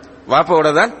வாப்பாவோட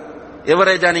தான்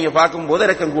எவரேஜா நீங்க பார்க்கும் போது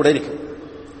இரக்கம் கூட இருக்கு.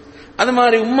 அது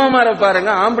மாதிரி உம்மாமார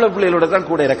பாருங்க, ஆம்பளை பிள்ளைகளோட தான்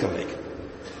கூட இரக்கம் இருக்கு.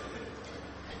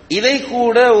 இதை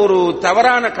கூட ஒரு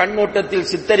தவறான கண்ணோட்டத்தில்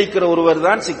சித்தரிக்கிற ஒருவர்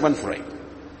தான் சிக்மண்ட் ஃப்ராய்ட்.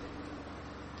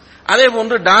 அதே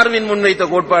போன்று டார்வின் முன்வைத்த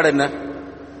கோட்பாடு என்ன?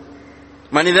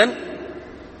 மனிதன்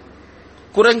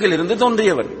குரங்கிலிருந்து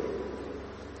தோன்றியவன்.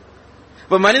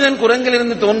 இப்ப மனிதன்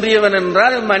குரங்கிலிருந்து தோன்றியவன்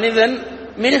என்றால் மனிதன்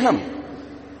மிருகம்.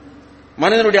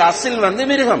 மனிதனுடைய அசில்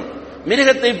மிருகம்.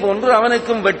 மிருகத்தை போன்று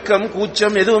அவனுக்கும் வெட்கம்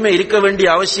கூச்சம் எதுவுமே இருக்க வேண்டிய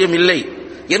அவசியம் இல்லை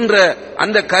என்ற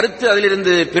அந்த கருத்து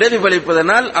அதிலிருந்து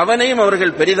பிரதிபலிப்பதனால் அவனையும்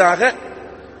அவர்கள் பெரிதாக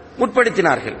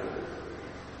முற்படுத்தினார்கள்.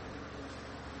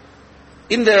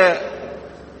 இந்த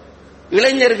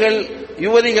இளைஞர்கள்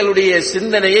யுவதிகளுடைய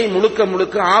சிந்தனையை முழுக்க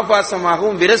முழுக்க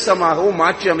ஆபாசமாகவும் விரசமாகவும்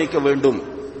மாற்றி அமைக்க வேண்டும்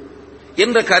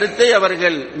என்ற கருத்தை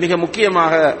அவர்கள் மிக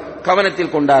முக்கியமாக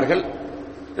கவனத்தில் கொண்டார்கள்.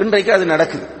 இன்றைக்கு அது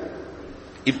நடக்குது.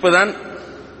 இப்பதான்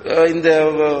இந்த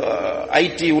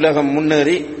ஐடி உலகம்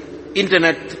முன்னேறி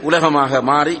இன்டர்நெட் உலகமாக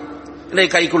மாறி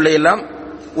இன்றைக்கு கைக்குள்ளே எல்லாம்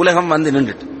உலகம் வந்து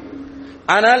நின்றுட்டு.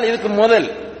 ஆனால் இதுக்கு முதல்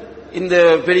இந்த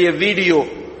பெரிய வீடியோ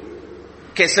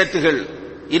கேசட்டுகள்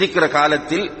இருக்கிற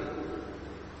காலத்தில்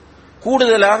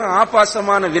கூடுதலாக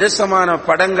ஆபாசமான விரசமான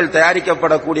படங்கள்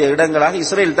தயாரிக்கப்படக்கூடிய இடங்களாக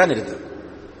இஸ்ரேல் தான் இருக்குது.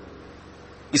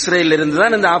 இஸ்ரேலில் இருந்து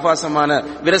தான் இந்த ஆபாசமான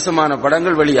விரசமான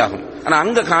படங்கள் வெளியாகும். ஆனா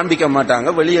அங்க காண்பிக்க மாட்டாங்க,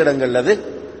 வெளியிடங்கள் அது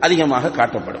அதிகமாக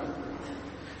காட்டப்படும்.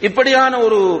 இப்படியான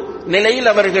ஒரு நிலையில்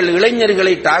அவர்கள்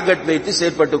இளைஞர்களை டார்கெட் வைத்து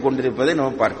செயற்பட்டுக் கொண்டிருப்பதை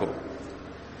நாம் பார்க்கிறோம்.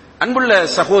 அன்புள்ள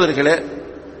சகோதரர்களே,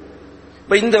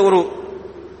 இந்த ஒரு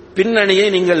பின்னணியை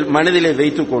நீங்கள் மனதிலே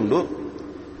வைத்துக் கொண்டு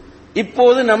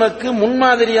இப்போது நமக்கு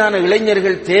முன்மாதிரியான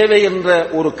இளைஞர்கள் தேவை என்ற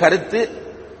ஒரு கருத்து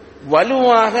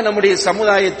வலுவாக நம்முடைய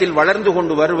சமுதாயத்தில் வளர்ந்து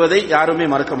கொண்டு வருவதை யாருமே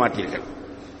மறக்க மாட்டீர்கள்.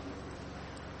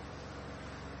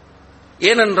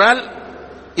 ஏனென்றால்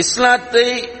இஸ்லாத்தை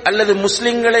அல்லது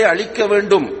முஸ்லிம்களை அழிக்க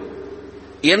வேண்டும்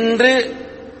என்று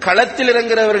களத்தில்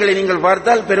இறங்குகிறவர்களை நீங்கள்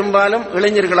பார்த்தால் பெரும்பாலும்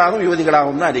இளைஞர்களாகவும்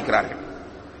யுவதிகளாகவும் தான் இருக்கிறார்கள்.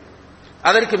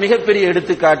 அதற்கு மிகப்பெரிய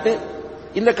எடுத்துக்காட்டு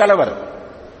இந்த கலவரம்.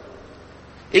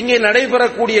 இங்கே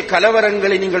நடைபெறக்கூடிய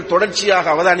கலவரங்களை நீங்கள் தொடர்ச்சியாக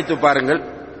அவதானித்து பாருங்கள்.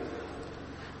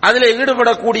 அதில்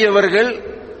ஈடுபடக்கூடியவர்கள்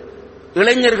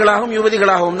இளைஞர்களாகவும்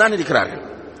யுவதிகளாகவும் தான் இருக்கிறார்கள்.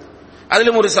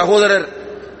 அதிலும் ஒரு சகோதரர்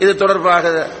இது தொடர்பாக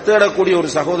தேடக்கூடிய ஒரு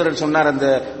சகோதரர் சொன்னார், அந்த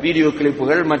வீடியோ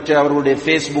கிளிப்புகள் மற்ற அவர்களுடைய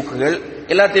பேஸ்புக்குகள்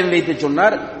எல்லாத்தையும் வைத்து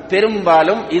சொன்னார்,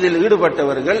 பெரும்பாலும் இதில்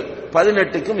ஈடுபட்டவர்கள்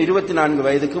 18க்கும் 24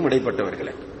 வயதுக்கும்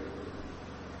இடைப்பட்டவர்கள்.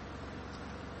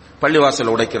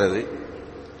 பள்ளிவாசல் உடைக்கிறது,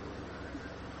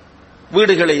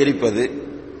 வீடுகளை எரிப்பது,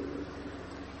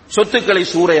 சொத்துக்களை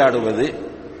சூறையாடுவது,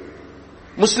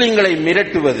 முஸ்லிம்களை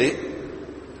மிரட்டுவது,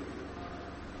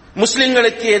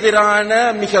 முஸ்லிம்களுக்கு எதிரான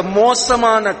மிக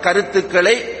மோசமான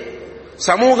கருத்துக்களை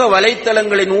சமூக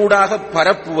வலைத்தளங்களின் ஊடாக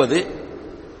பரப்புவது,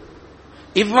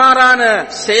 இவ்வாறான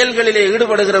செயல்களிலே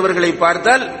ஈடுபடுகிறவர்களை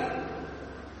பார்த்தால்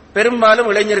பெரும்பாலும்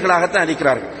இளைஞர்களாகத்தான்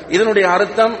இருக்கிறார்கள். இதனுடைய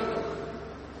அர்த்தம்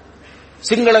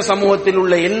சிங்கள சமூகத்தில்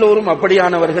உள்ள எல்லோரும்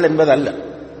அப்படியானவர்கள் என்பதல்ல.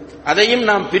 அதையும்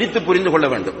நாம் பிரித்து புரிந்து கொள்ள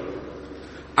வேண்டும்.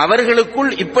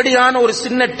 அவர்களுக்குள் இப்படியான ஒரு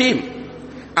சின்ன டீம்,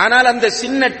 ஆனால் அந்த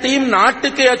சின்ன டீம்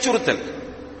நாட்டுக்கே அச்சுறுத்தல்.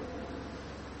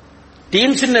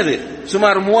 டீம் சின்னது,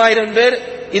 சுமார் 3000 பேர்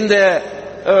இந்த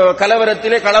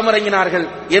கலவரத்திலே களமிறங்கினார்கள்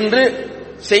என்று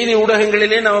செய்தி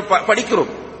ஊடகங்களிலே நாம்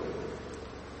படிக்கிறோம்.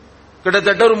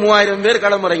 கிட்டத்தட்ட ஒரு 3000 பேர்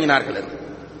களமிறங்கினார்கள்.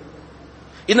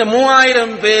 இந்த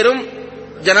 3000 பேரும்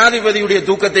ஜனாதிபதியுடைய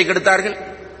தூக்கத்தை கெடுத்தார்கள்,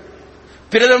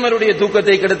 பிரதமருடைய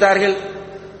தூக்கத்தை கெடுத்தார்கள்,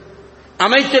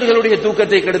 அமைச்சர்களுடைய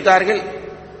தூக்கத்தை கெடுத்தார்கள்,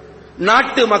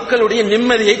 நாட்டு மக்களுடைய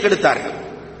நிம்மதியை கெடுத்தார்கள்.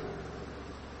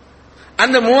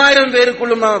 அந்த 3000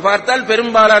 பேருக்குள்ளும் பார்த்தால்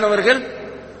பெரும்பாலானவர்கள்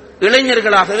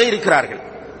இளைஞர்களாகவே இருக்கிறார்கள்.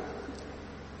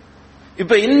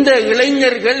 இப்ப இந்த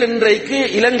இளைஞர்கள் இன்றைக்கு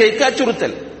இலங்கைக்கு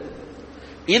அச்சுறுத்தல்.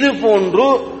 இது போன்று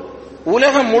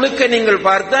உலகம் முழுக்க நீங்கள்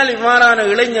பார்த்தால் இவ்வாறான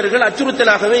இளைஞர்கள்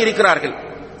அச்சுறுத்தலாகவே இருக்கிறார்கள்.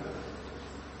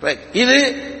 இது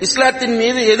இஸ்லாத்தின்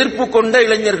மீது எதிர்ப்பு கொண்ட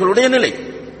இளைஞர்களுடைய நிலை.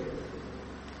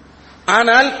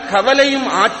 ஆனால் கவலையும்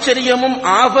ஆச்சரியமும்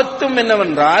ஆபத்தும்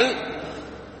என்னவென்றால்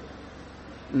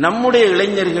நம்முடைய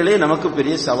இளைஞர்களே நமக்கு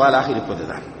பெரிய சவாலாக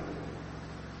இருப்பதுதான்.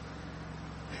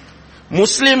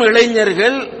 முஸ்லிம்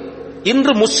இளைஞர்கள்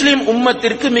இன்று முஸ்லிம்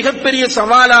உம்மத்திற்கு மிகப்பெரிய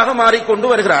சவாலாக மாறிக்கொண்டு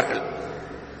வருகிறார்கள்.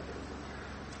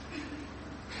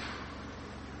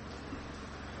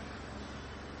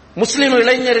 முஸ்லிம்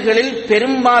இளைஞர்களில்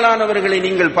பெரும்பாலானவர்களை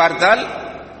நீங்கள் பார்த்தால்,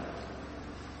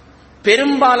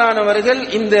 பெரும்பாலானவர்கள்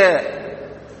இந்த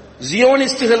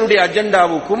ஜியோனிஸ்டுகளுடைய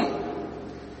அஜெண்டாவுக்கும்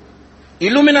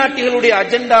இலுமினாட்டிகளுடைய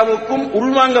அஜெண்டாவுக்கும்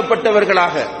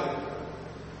உள்வாங்கப்பட்டவர்களாக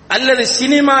அல்லது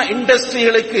சினிமா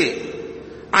இண்டஸ்ட்ரிகளுக்கு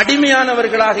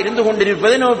அடிமையானவர்களாக இருந்து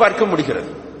கொண்டிருப்பதை நாம் பார்க்க முடிகிறது.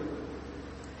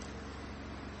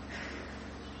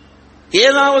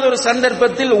 ஏதாவது ஒரு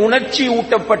சந்தர்ப்பத்தில் உணர்ச்சி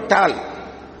ஊட்டப்பட்டால்,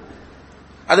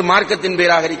 அது மார்க்கத்தின்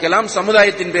பேராக இருக்கலாம்,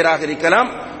 சமுதாயத்தின் பேராக இருக்கலாம்,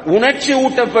 உணர்ச்சி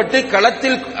ஊட்டப்பட்டு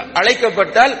களத்தில்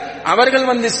அழைக்கப்பட்டால் அவர்கள்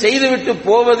வந்து செய்துவிட்டு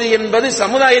போவது என்பது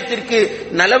சமுதாயத்திற்கு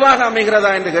நலவாக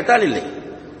அமைகிறதா என்று கேட்டால் இல்லை.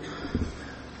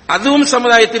 அதுவும்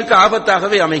சமுதாயத்திற்கு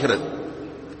ஆபத்தாகவே அமைகிறது.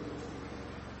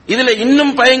 இதுல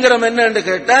இன்னும் பயங்கரம் என்ன என்று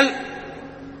கேட்டால்,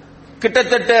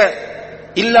 கிட்டத்தட்ட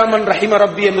இல்லாமன் ரஹிம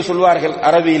ரப்பி என்று சொல்வார்கள்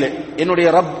அரபியிலே, என்னுடைய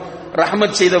ரப்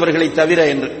ரஹ்மத் செய்தவர்களை தவிர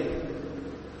என்று.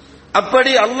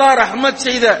 அப்படி அல்லாஹ் ரஹ்மத்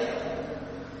செய்த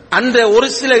அந்த ஒரு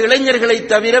சில இளைஞர்களை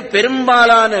தவிர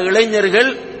பெரும்பாலான இளைஞர்கள்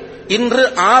இன்று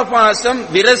ஆபாசம்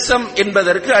விரசம்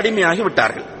என்பதற்கு அடிமையாகி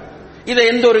விட்டார்கள். இதை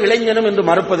எந்த ஒரு இளைஞனும் என்று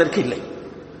மறுப்பதற்கு இல்லை.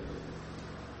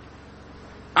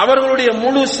 அவர்களுடைய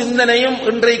முழு சிந்தனையும்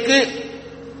இன்றைக்கு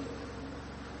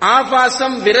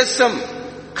ஆபாசம் விரசம்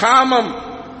காமம்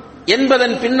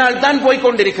என்பதன் பின்னால் தான்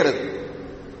போய்கொண்டிருக்கிறது.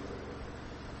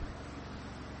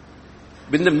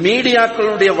 இந்த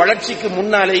மீடியாக்களுடைய வளர்ச்சிக்கு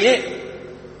முன்னாலேயே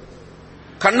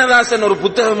கண்ணதாசன் ஒரு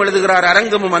புத்தகம் எழுதுகிறார்,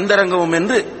 அரங்கமும் அந்தரங்கமும்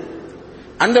என்று.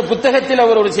 அந்த புத்தகத்தில்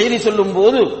அவர் ஒரு செய்தி சொல்லும்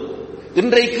போது,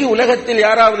 இன்றைக்கு உலகத்தில்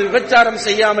யாராவது விபச்சாரம்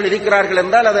செய்யாமல் இருக்கிறார்கள்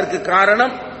என்றால் அதற்கு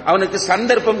காரணம் அவனுக்கு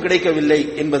சந்தர்ப்பம் கிடைக்கவில்லை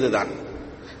என்பதுதான்,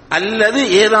 அல்லது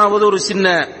ஏதாவது ஒரு சின்ன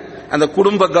அந்த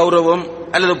குடும்ப கௌரவம்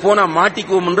அல்லது போனா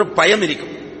மாட்டிக்குவோம் என்ற பயம்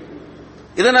இருக்கும்.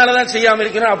 இதனாலதான் செய்யாமல்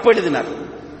இருக்கிறார். அப்ப எழுதினார்.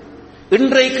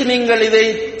 இன்றைக்கு நீங்கள் இதை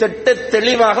திட்ட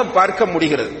தெளிவாக பார்க்க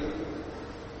முடிகிறது.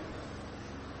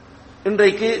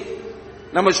 இன்றைக்கு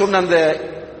நம்ம சொன்ன அந்த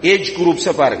ஏஜ்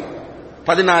குரூப்ஸ பாருங்க,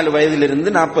 14 வயதிலிருந்து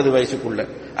 40 வயசுக்குள்ள.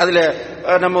 அதுல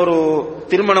நம்ம ஒரு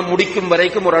திருமணம் முடிக்கும்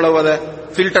வரைக்கும் ஓரளவு அதை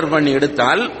ஃபில்டர் பண்ணி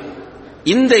எடுத்தால்,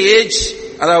 இந்த ஏஜ்,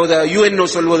 அதாவது யுஎன்ஓ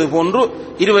சொல்வது போன்று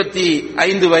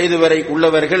 25 வயது வரை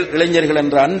உள்ளவர்கள் இளைஞர்கள்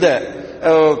என்ற அந்த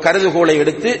கருதுகோளை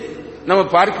எடுத்து நம்ம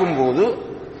பார்க்கும்போது,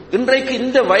 இன்றைக்கு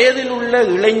இந்த வயதில் உள்ள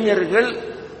இளைஞர்கள்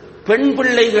பெண்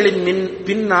பிள்ளைகளின்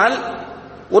பின்னால்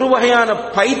ஒரு வகையான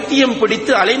பைத்தியம்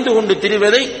பிடித்து அலைந்து கொண்டு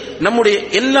திரிவதை நம்முடைய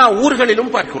எல்லா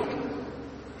ஊர்களிலும் பார்க்கிறோம்.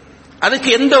 அதுக்கு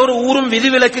எந்த ஒரு ஊரும்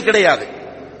விதிவிலக்கு கிடையாது.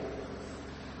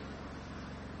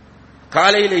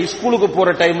 காலையில் ஸ்கூலுக்கு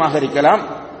போற டைமாக இருக்கலாம்,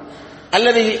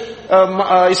 அல்லது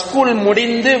ஸ்கூல்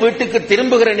முடிந்து வீட்டுக்கு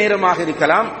திரும்புகிற நேரமாக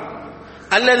இருக்கலாம்,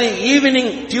 அல்லது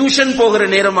ஈவினிங் டியூஷன் போகிற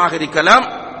நேரமாக இருக்கலாம்.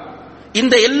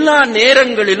 இந்த எல்லா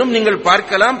நேரங்களிலும் நீங்கள்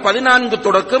பார்க்கலாம், 14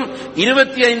 தொடக்கம்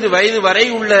 25 வயது வரை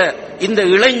உள்ள இந்த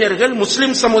இளைஞர்கள்,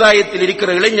 முஸ்லிம் சமுதாயத்தில் இருக்கிற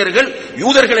இளைஞர்கள்,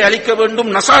 யூதர்களை அழிக்க வேண்டும்,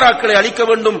 நசாராக்களை அழிக்க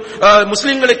வேண்டும்,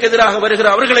 முஸ்லிம்களுக்கு எதிராக வருகிற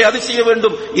அவர்களை அது செய்ய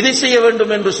வேண்டும், இதை செய்ய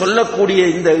வேண்டும் என்று சொல்லக்கூடிய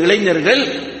இந்த இளைஞர்கள்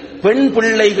பெண்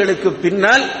பிள்ளைகளுக்கு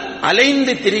பின்னால்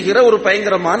அலைந்து திரிகிற ஒரு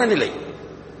பயங்கரமான நிலை.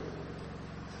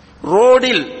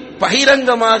 ரோடில்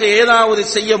பகிரங்கமாக ஏதாவது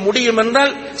செய்ய முடியும்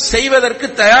என்றால் செய்வதற்கு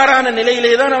தயாரான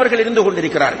நிலையிலே தான் அவர்கள் இருந்து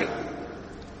கொண்டிருக்கிறார்கள்.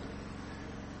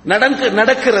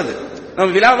 நடக்கிறது.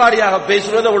 நாம் விலாவாரியாக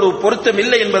பேசுவது அவ்வளவு பொருத்தம்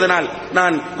இல்லை என்பதனால்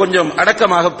நான் கொஞ்சம்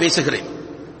அடக்கமாக பேசுகிறேன்.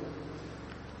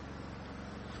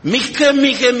 மிக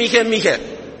மிக மிக மிக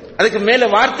அதுக்கு மேல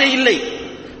வார்த்தை இல்லை.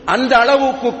 அந்த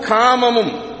அளவுக்கு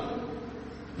காமமும்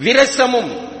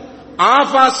விரசமும்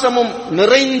ஆபாசமும்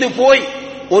நிறைந்து போய்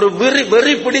ஒரு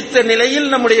வெறி பிடித்த நிலையில்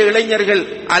நம்முடைய இளைஞர்கள்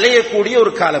அலையக்கூடிய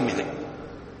ஒரு காலம் இது.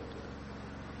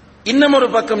 இன்னும் ஒரு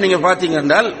பக்கம் நீங்க பாத்தீங்க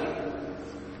என்றால்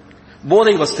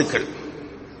போதை வஸ்துக்கள்,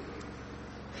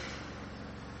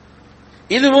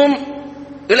 இதுவும்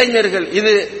இளைஞர்கள்,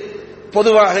 இது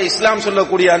பொதுவாக இஸ்லாம்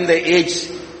சொல்லக்கூடிய அந்த ஏஜ்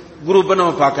குரூப்பை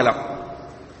நம்ம பார்க்கலாம்.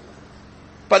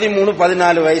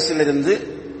 13-14 வயசிலிருந்து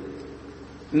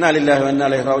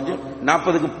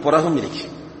 40க்கு பிறகும் இருக்கு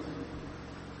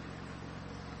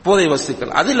போதை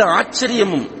வஸ்துக்கள். அதில்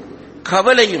ஆச்சரியமும்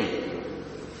கவலையும்,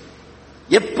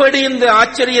 எப்படி இந்த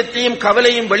ஆச்சரியத்தையும்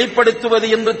கவலையும் வெளிப்படுத்துவது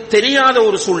என்று தெரியாத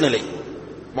ஒரு சூழ்நிலை,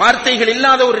 வார்த்தைகள்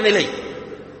இல்லாத ஒரு நிலை.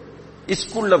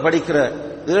 ஸ்கூல்ல படிக்கிற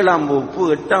 7ஆம் வகுப்பு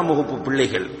 8ஆம் வகுப்பு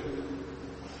பிள்ளைகள்,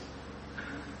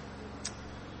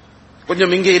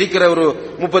 கொஞ்சம் இங்கே இருக்கிற ஒரு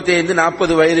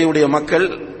 35-40 வயதையுடைய மக்கள்,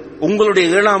 உங்களுடைய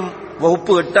 7ஆம்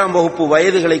வகுப்பு 8ஆம் வகுப்பு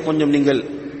வயதுகளை கொஞ்சம் நீங்கள்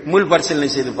மீள் பரிசீலனை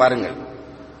செய்து பாருங்கள்,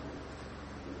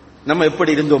 நம்ம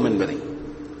எப்படி இருந்தோம் என்பதை.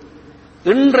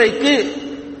 இன்றைக்கு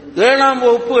 7ஆம்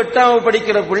வகுப்பு 8ஆம் வகுப்பு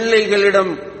படிக்கிற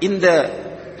பிள்ளைகளிடம் இந்த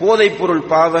போதைப் பொருள்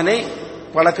பாவனை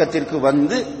பழக்கத்திற்கு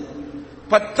வந்து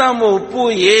 10ஆம் வகுப்பு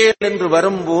ஏல் என்று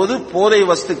வரும்போது போதை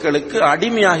வஸ்துக்களுக்கு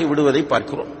அடிமையாகி விடுவதை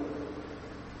பார்க்கிறோம்.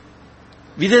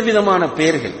 விதவிதமான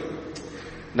பெயர்கள்.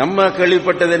 நம்ம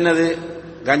கேள்விப்பட்டது என்னது?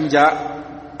 கஞ்சா,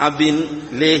 அபின்,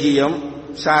 லேகியம்,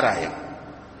 சாராயம்.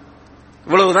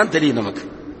 இவ்வளவுதான் தெரியும் நமக்கு.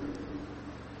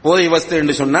 போதை வஸ்து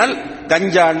என்று சொன்னால்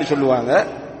கஞ்சா என்று சொல்லுவாங்க,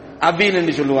 அபின்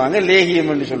என்று சொல்லுவாங்க,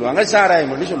 லேகியம் என்று சொல்லுவாங்க,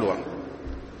 சாராயம் என்று சொல்லுவாங்க.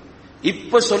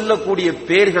 இப்ப சொல்லக்கூடிய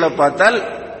பெயர்களை பார்த்தால்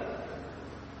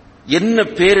என்ன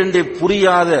பேர் என்றே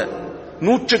புரியாத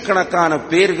நூற்றுக்கணக்கான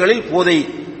பெயர்களில் போதை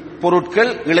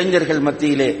பொருட்கள் இளைஞர்கள்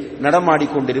மத்தியிலே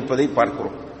நடமாடிக்கொண்டிருப்பதை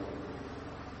பார்க்கிறோம்.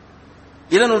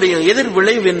 இதனுடைய எதிர்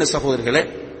விளைவு என்ன சகோதரர்களே?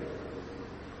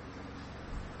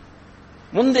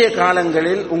 முந்தைய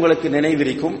காலங்களில் உங்களுக்கு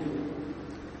நினைவிருக்கும்,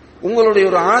 உங்களுடைய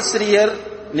ஒரு ஆசிரியர்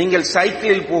நீங்கள்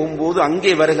சைக்கிளில் போகும்போது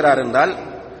அங்கே வருகிறார் என்றால்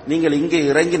நீங்கள் இங்கே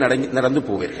இறங்கி நடந்து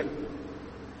போவீர்கள்.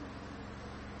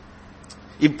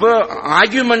 இப்ப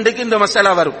ஆர்கியூமெண்ட்டுக்கு இந்த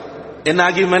மசாலா வரும். என்ன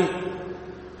ஆர்கியூமெண்ட்?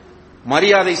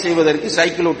 மரியாதை செய்வதற்கு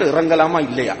சைக்கிள் விட்டு இறங்கலாமா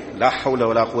இல்லையா? லா ஹவ்ல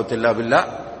வலா குவத்த இல்லா பில்லாஹ்.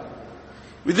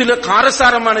 இதுல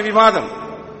காரசாரமான விவாதம்.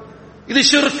 இது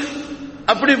ஷிர்க்.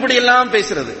 அப்படி இப்படி எல்லாம்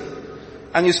பேசுறது.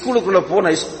 அங்க ஸ்கூலுக்குள்ள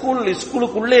போன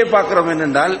ஸ்கூலுக்குள்ளே பார்க்கிறோம்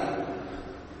என்னென்றால்,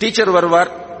 டீச்சர்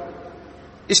வருவார்,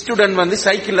 ஸ்டூடெண்ட் வந்து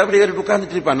சைக்கிள் அப்படி ஏறிட்டு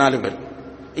உட்கார்ந்துட்டு இருப்பான் 4 பேர்.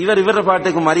 இவர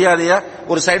பாட்டுக்கு மரியாதையா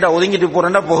ஒரு சைடா ஒதுங்கிட்டு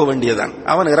போறேன்னா போக வேண்டியதான்.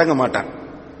 அவன் இறங்க மாட்டான்.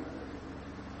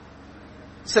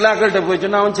 சிலாக்கள்கிட்ட போய்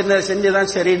சொன்னா அவன் சின்ன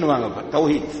செஞ்சதான் சரின்னு வாங்க.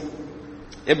 தௌஹீத்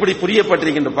எப்படி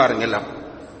புரியப்பட்டிருக்கின்ற பாருங்க எல்லாம்.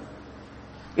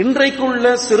 இன்றைக்குள்ள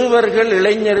சிறுவர்கள்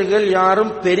இளைஞர்கள்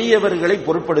யாரும் பெரியவர்களை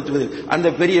பொருட்படுத்துவதில், அந்த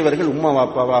பெரியவர்கள் உம்மா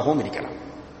வாப்பாவாகவும் இருக்கலாம்.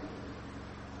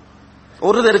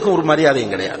 ஒருத்தருக்கும் ஒரு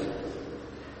மரியாதையும் கிடையாது.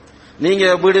 நீங்க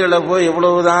வீடுகளில் போய்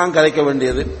எவ்வளவுதான் கதைக்க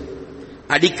வேண்டியது,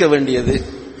 அடிக்க வேண்டியது,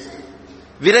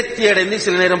 விரக்தி அடைந்து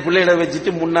சில நேரம் பிள்ளைகளை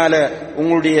வச்சுட்டு முன்னால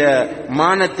உங்களுடைய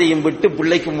மானத்தையும் விட்டு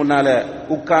பிள்ளைக்கு முன்னால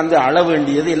உட்கார்ந்து அழ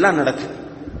வேண்டியது எல்லாம் நடக்குது.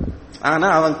 ஆனா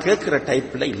அவன் கேட்கிற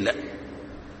டைப்ல இல்ல.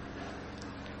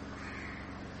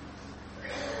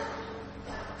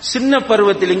 சின்ன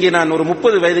பருவத்தில் இங்கே நான் ஒரு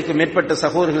 30 வயதுக்கு மேற்பட்ட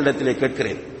சகோதரர்களிடத்திலே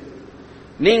கேட்கிறேன்,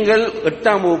 நீங்கள்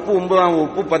 8ஆம் வகுப்பு 9ஆம்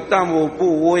வகுப்பு 10ஆம் வகுப்பு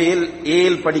ஓஎல்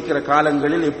ஏஎல் படிக்கிற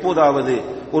காலங்களில் எப்போதாவது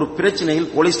ஒரு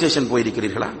பிரச்சனையில் போலீஸ் ஸ்டேஷன்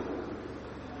போயிருக்கிறீர்களா?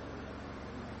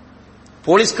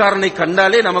 போலீஸ்காரனை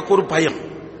கண்டாலே நமக்கு ஒரு பயம்.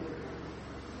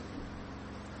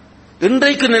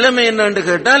 இன்றைக்கு நிலைமை என்ன என்று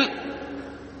கேட்டால்,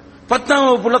 10ஆம்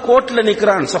வகுப்புல கோர்ட்ல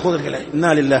நிற்கிறான் சகோதரர்களே.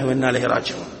 இன்னா லில்லாஹி வ இன்னா இலைஹி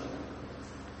ராஜிஊன்.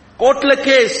 கோர்ட்ல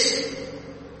கேஸ்.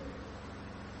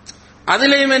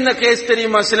 அதிலேயும் என்ன கேஸ்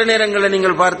தெரியுமா? சில நேரங்களில்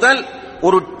நீங்கள் பார்த்தால்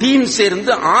ஒரு டீம்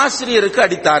சேர்ந்து ஆசிரியருக்கு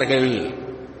அடித்தார்கள்.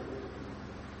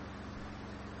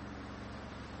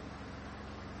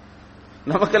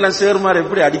 நமக்கெல்லாம் சேர்மார்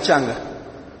எப்படி அடிச்சாங்க?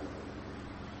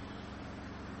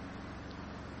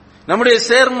 நம்முடைய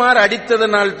சேர்மார்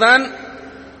அடித்ததனால்தான்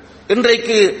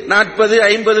இன்றைக்கு 40,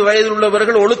 50 வயதில்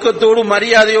உள்ளவர்கள் ஒழுக்கத்தோடு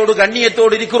மரியாதையோடு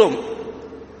கண்ணியத்தோடு இருக்கிறோம்.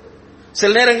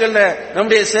 சில நேரங்களில்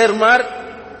நம்முடைய சேர்மார்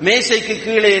மேசைக்கு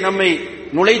கீழே நம்மை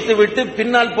நுழைத்து விட்டு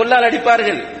பின்னால் பொல்லால்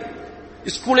அடிப்பார்கள்.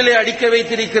 ஸ்கூலிலே அடிக்க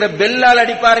வைத்திருக்கிற பெல்லால்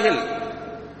அடிப்பார்கள்.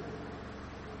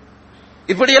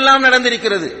 இப்படியெல்லாம்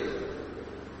நடந்திருக்கிறது.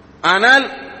 ஆனால்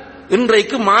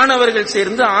இன்றைக்கு மாணவர்கள்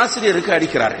சேர்ந்து ஆசிரியருக்கு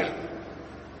அடிக்கிறார்கள்.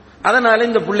 அதனால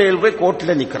இந்த பிள்ளைகள் போய்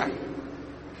கோர்ட்ல நிற்கிறாங்க.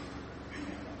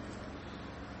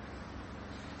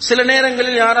 சில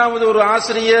நேரங்களில் யாராவது ஒரு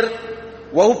ஆசிரியர்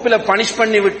வகுப்பில பனிஷ்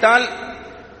பண்ணி விட்டால்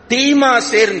டீமா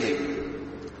சேர்ந்து,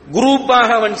 குரூப்பாக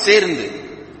அவன் சேர்ந்து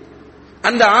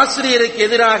அந்த ஆசிரியருக்கு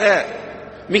எதிராக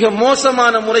மிக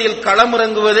மோசமான முறையில்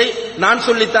களமிறங்குவதை நான்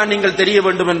சொல்லித்தான் நீங்கள் தெரிய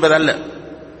வேண்டும் என்பதல்ல.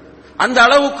 அந்த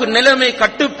அளவுக்கு நிலைமை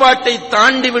கட்டுப்பாட்டை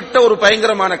தாண்டிவிட்ட ஒரு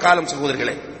பயங்கரமான காலம்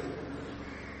சகோதரர்களே.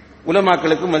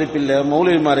 உலமாக்களுக்கு மதிப்பில்லை,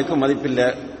 மௌலவிமாருக்கு மதிப்பில்லை,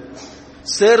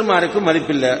 சேர்மாருக்கு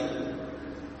மதிப்பில்லை,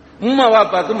 உம்மா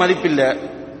வாப்பாக்கு மதிப்பில்லை,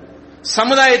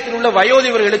 சமுதாயத்தில் உள்ள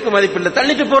வயோதிபர்களுக்கு மதிப்பில்லை.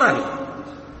 தள்ளிட்டு போறாங்க.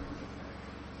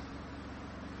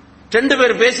 2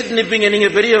 பேர் பேசிட்டு நிற்பீங்க, நீங்க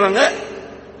பெரியவங்க,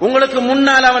 உங்களுக்கு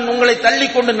முன்னால் அவன் உங்களை தள்ளி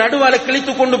கொண்டு நடுவால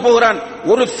கிழித்துக் கொண்டு போகிறான்.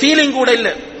 ஒரு ஃபீலிங் கூட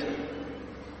இல்லை,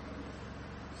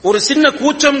 ஒரு சின்ன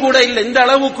கூச்சம் கூட இல்லை. இந்த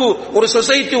அளவுக்கு ஒரு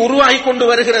சொசைட்டி உருவாகி கொண்டு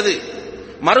வருகிறது.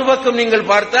 மறுபக்கம் நீங்கள்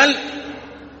பார்த்தால்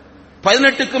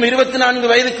 18க்கும் 24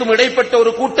 வயதுக்கும் இடைப்பட்ட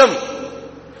ஒரு கூட்டம்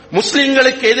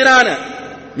முஸ்லிம்களுக்கு எதிரான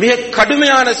மிக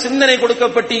கடுமையான சிந்தனை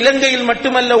கொடுக்கப்பட்டு இலங்கையில்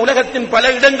மட்டுமல்ல உலகத்தின்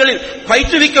பல இடங்களில்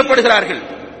பயிற்றுவிக்கப்படுகிறார்கள்.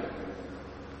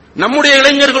 நம்முடைய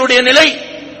இளைஞர்களுடைய நிலை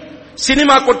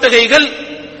சினிமா கொட்டகைகள்,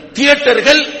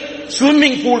 தியேட்டர்கள்,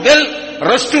 ஸ்விம்மிங் பூல்கள்,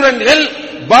 ரெஸ்டாரண்ட்கள்,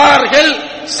 பார்கள்,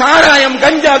 சாராயம்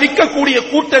கஞ்சா விற்கக்கூடிய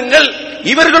கூட்டங்கள்,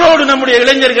 இவர்களோடு நம்முடைய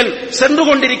இளைஞர்கள் சென்று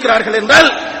கொண்டிருக்கிறார்கள் என்றால்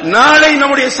நாளை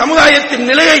நம்முடைய சமுதாயத்தின்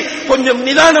நிலையை கொஞ்சம்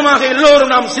நிதானமாக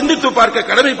எல்லோரும் நாம் சிந்தித்து பார்க்க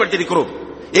கடமைப்பட்டிருக்கிறோம்.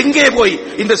 எங்கே போய்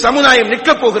இந்த சமுதாயம்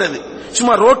நிற்கப் போகிறது?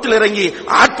 சும்மா ரோட்டில் இறங்கி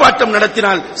ஆர்ப்பாட்டம்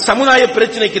நடத்தினால் சமுதாய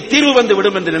பிரச்சனைக்கு தீர்வு வந்து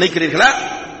விடும் என்று நினைக்கிறீர்களா?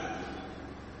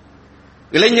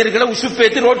 இளைஞர்களை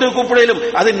உசுப்பேத்தி ரோட்டுக்கு கூப்பிடலும்,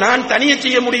 அது நான் தனியே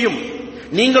செய்ய முடியும்,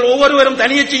 நீங்கள் ஒவ்வொருவரும்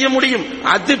தனியே செய்ய முடியும்.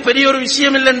 அது பெரிய ஒரு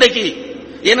விஷயம் இல்லை இன்றைக்கு.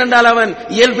 ஏனென்றால் அவன்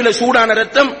இயல்பில சூடான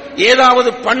ரத்தம் ஏதாவது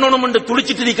பண்ணணும் என்று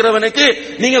துடிச்சிட்டு இருக்கிறவனுக்கு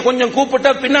நீங்க கொஞ்சம்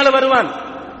கூப்பிட்டா பின்னால வருவான்.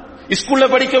 ஸ்கூல்ல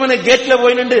படிக்கவன கேட்ல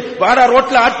போய் நின்று வாடா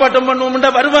ரோட்ல ஆர்ப்பாட்டம்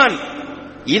பண்ணுவோம் வருவான்.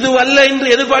 இது அல்ல என்று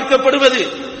எதிர்பார்க்கப்படுவது.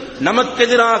 நமக்கு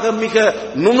எதிராக மிக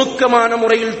நுணுக்கமான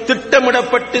முறையில்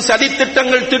திட்டமிடப்பட்டு சதி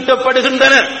திட்டங்கள்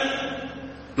தீட்டப்படுகின்றன.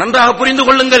 நன்றாக புரிந்து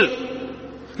கொள்ளுங்கள்.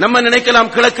 நம்ம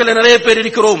நினைக்கலாம் கிழக்கில் நிறைய பேர்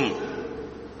இருக்கிறோம்,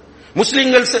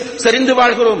 முஸ்லிம்கள் சரிந்து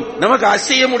வாழ்கிறோம், நமக்கு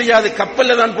அசைய முடியாது,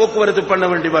 கப்பல்ல தான் போக்குவரத்து பண்ண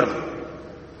வேண்டி வரும்.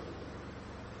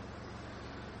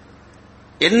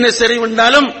 என்ன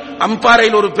சரிவுண்டாலும்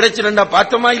அம்பாறையில் ஒரு பிரச்சனை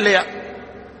பார்த்தோமா இல்லையா?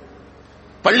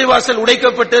 பள்ளிவாசல்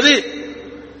உடைக்கப்பட்டது.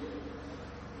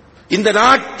 இந்த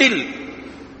நாட்டில்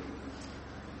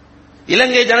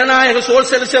இலங்கை ஜனநாயக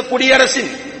சோசலிச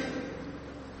குடியரசின்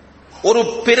ஒரு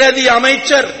பிரதி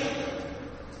அமைச்சர்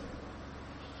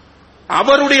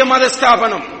அவருடைய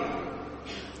மதஸ்தாபனம்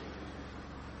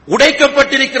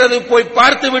உடைக்கப்பட்டிருக்கிறது போய்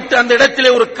பார்த்துவிட்டு அந்த இடத்திலே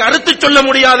ஒரு கருத்து சொல்ல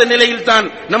முடியாத நிலையில் தான்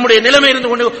நம்முடைய நிலைமை இருந்து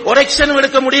கொண்டு ஒரு ஆக்ஷன்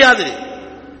எடுக்க முடியாது.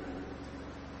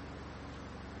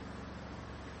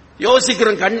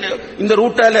 யோசிக்கிறோம், இந்த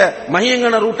ரூட்டால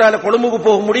மஹியங்கன ரூட்டால கொழும்புக்கு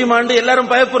போக முடியுமான்னு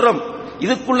எல்லாரும் பயப்படுறோம்.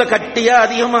 இதுக்குள்ள கட்டியா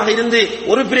அதிகமாக இருந்து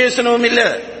ஒரு பிரயோசனமும் இல்லை.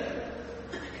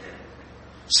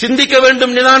 சிந்திக்க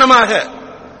வேண்டும் நிதானமாக.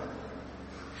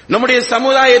 நம்முடைய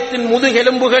சமுதாயத்தின்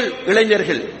முதுகெலும்புகள்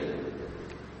இளைஞர்கள்,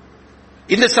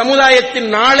 இந்த சமுதாயத்தின்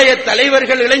நாளைய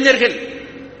தலைவர்கள் இளைஞர்கள்.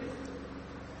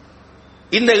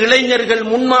 இந்த இளைஞர்கள்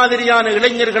முன்மாதிரியான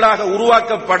இளைஞர்களாக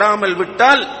உருவாக்கப்படாமல்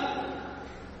விட்டால்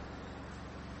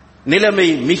நிலைமை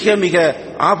மிக மிக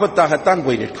ஆபத்தாகத்தான்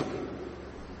போய் நிற்கும்.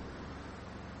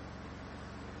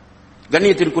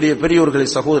 கண்ணியத்திற்குரிய பெரியோர்களே,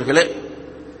 சகோதரர்களே,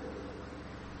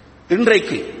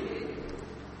 இன்றைக்கு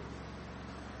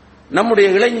நம்முடைய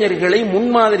இளைஞர்களை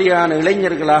முன்மாதிரியான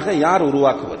இளைஞர்களாக யார்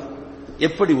உருவாக்குவது,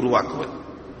 எப்படி உருவாக்குவது?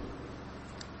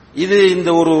 இது இந்த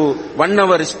ஒரு 1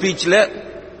 hour ஸ்பீச்ல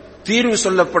தீர்வு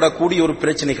சொல்லப்படக்கூடிய ஒரு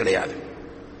பிரச்சனை கிடையாது.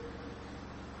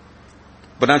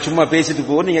 இப்ப நான் சும்மா பேசிட்டு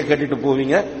போவோம், நீங்க கேட்டுட்டு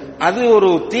போவீங்க, அது ஒரு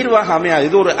தீர்வாக அமையாது.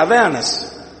 இது ஒரு அவேர்னஸ்,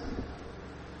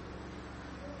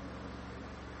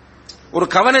 ஒரு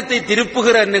கவனத்தை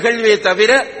திருப்புகிற நிகழ்வே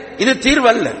தவிர இது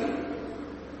தீர்வல்ல.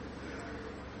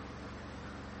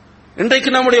 இன்றைக்கு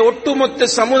நம்முடைய ஒட்டுமொத்த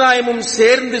சமுதாயமும்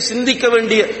சேர்ந்து சிந்திக்க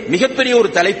வேண்டிய மிகப்பெரிய ஒரு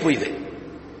தலைப்பு இது.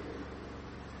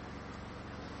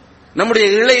 நம்முடைய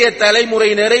இளைய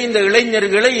தலைமுறையினரை, இந்த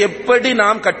இளைஞர்களை எப்படி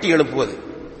நாம் கட்டி எழுப்புவது?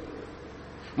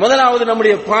 முதலாவது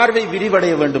நம்முடைய பார்வை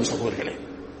விரிவடைய வேண்டும் சகோதரர்களே.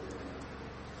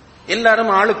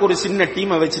 எல்லாரும் ஆளுக்கு ஒரு சின்ன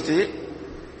டீமை வச்சுட்டு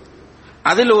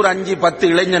அதில் ஒரு 5-10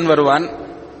 இளைஞன் வருவான்.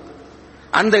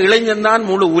 அந்த இளைஞன் தான்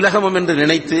முழு உலகமும் என்று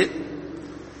நினைத்து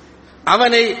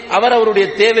அவனை அவருடைய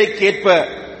தேவைக்கேற்ப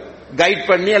கைட்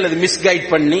பண்ணி அல்லது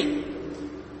மிஸ்கைட் பண்ணி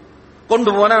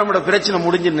கொண்டு போனா நம்மளோட பிரச்சனை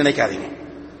முடிஞ்சுன்னு நினைக்காதீங்க.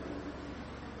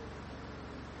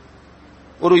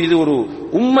 இது ஒரு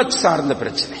உம்மத் சார்ந்த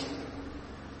பிரச்சனை,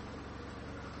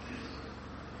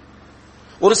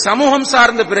 ஒரு சமூகம்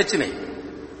சார்ந்த பிரச்சனை.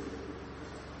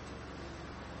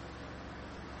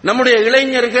 நம்முடைய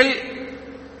இளைஞர்கள்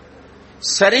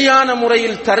சரியான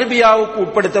முறையில் தர்பியாவுக்கு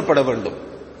உட்படுத்தப்பட வேண்டும்.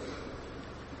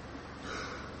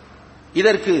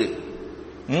 இதற்கு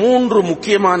 3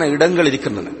 முக்கியமான இடங்கள்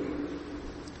இருக்கின்றன.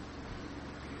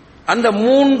 அந்த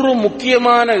 3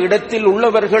 முக்கியமான இடத்தில்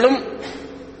உள்ளவர்களும்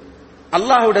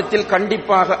அல்லாஹ்விடத்தில்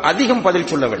கண்டிப்பாக அதிகம் பதில்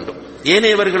சொல்ல வேண்டும்.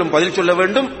 ஏனையவர்களும் பதில் சொல்ல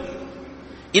வேண்டும்.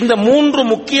 இந்த 3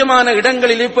 முக்கியமான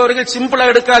இடங்களில் இருப்பவர்கள் சிம்பிளா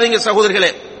எடுக்காதீங்க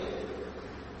சகோதரர்களே.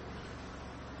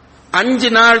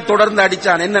 5 நாள் தொடர்ந்து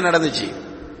அடிச்சான், என்ன நடந்துச்சு?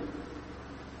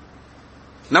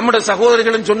 நம்முடைய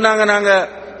சகோதரர்களும் சொன்னாங்க, நாங்க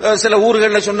சில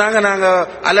ஊர்களில் சொன்னாங்க, நாங்க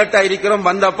அலர்ட்டா இருக்கிறோம்,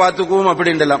 வந்தா பாத்துக்குவோம்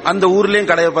அப்படின்னு. அந்த ஊர்லயும்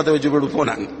கடையை பத்த வச்சு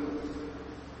போனாங்க,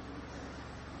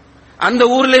 அந்த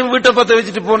ஊர்லயும் வீட்டை பத்த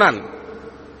வச்சுட்டு போனான்.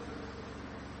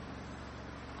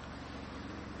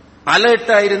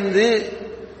 அலர்ட்டா இருந்து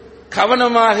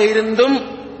கவனமாக இருந்தும்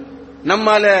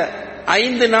நம்மால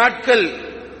 5 நாட்கள்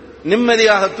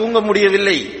நிம்மதியாக தூங்க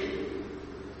முடியவில்லை.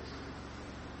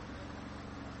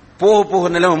 போக போக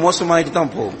நிலைமை மோசமாயிட்டு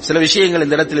தான் போகும். சில விஷயங்கள்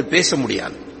இந்த இடத்துல பேச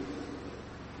முடியாது.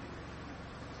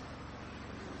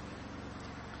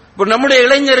 இப்ப நம்முடைய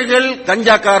இளைஞர்கள்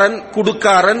கஞ்சாக்காரன்,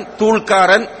 குடுக்காரன்,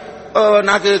 தூள்காரன்,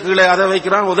 நாக்கு கீழே அதை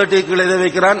வைக்கிறான், உதட்டு கீழே இதை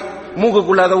வைக்கிறான்,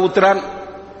 மூக்குக்குள்ள அதை ஊத்துறான்,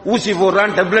 ஊசி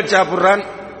போடுறான், டேப்லெட் சாப்பிடுறான்,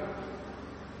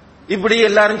 இப்படி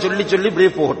எல்லாரும் சொல்லி சொல்லி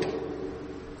இப்படியே போகட்டும்.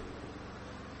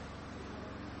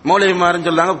 மௌலவிமாரும்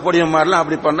சொல்லாங்க, பொடியமாரெல்லாம்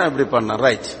அப்படி பண்ணா இப்படி பண்ணா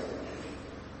ரைட்.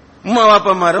 உம்மா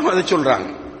வாப்பமாரும் அதை சொல்றாங்க.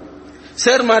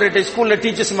 சார் மாறிட்ட ஸ்கூல்ல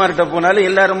டீச்சர்ஸ் மாறிட்ட போனாலும்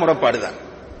எல்லாரும் முறைப்பாடுதான்.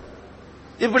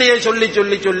 இப்படியே சொல்லி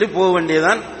சொல்லி சொல்லி போக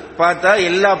வேண்டியதான். பார்த்தா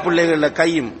எல்லா பிள்ளைகள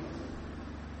கையும்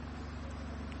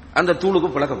அந்த தூளுக்கு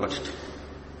பழக்கப்பட்டு.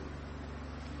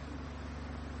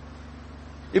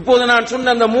 இப்போது நான்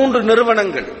சொன்ன அந்த 3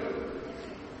 நிறுவனங்கள்,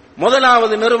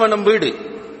 முதலாவது நிறுவனம் வீடு,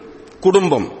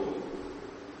 குடும்பம்.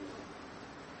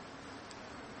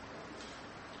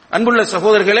 அன்புள்ள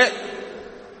சகோதரர்களே,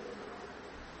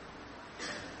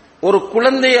 ஒரு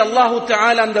குழந்தையை அல்லாஹு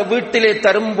தஆலா அந்த வீட்டிலே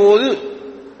தரும்போது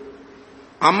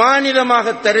அமானிதமாக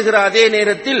தருகிற அதே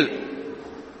நேரத்தில்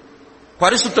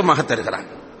பரிசுத்தமாக தருகிறான்.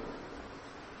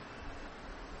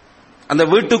 அந்த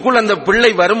வீட்டுக்குள் அந்த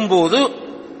பிள்ளை வரும்போது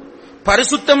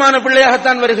பரிசுத்தமான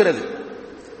பிள்ளையாகத்தான் வருகிறது.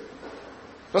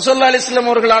 ரசூலுல்லாஹி ஸல்லல்லாஹு அலைஹி வஸல்லம்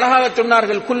அவர்கள் அழகாக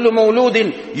சொன்னார்கள், குல்லு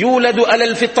மௌலூதின் யூலது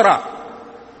அலல் ஃபித்ரா.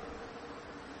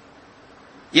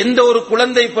 எந்த ஒரு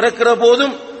குழந்தை பிறக்கிற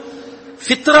போதும்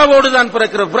ஃபித்ராவோடு தான்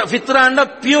பிறக்கிற. ஃபித்ரான்னா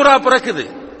பியூரா பிறக்குது,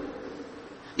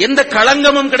 எந்த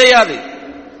களங்கமும் கிடையாது,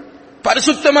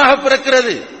 பரிசுத்தமாக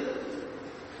பிறக்கிறது.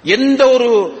 எந்த ஒரு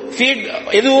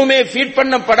எதுவுமே ஃபீட்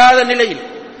பண்ணப்படாத நிலையில்,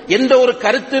 எந்த ஒரு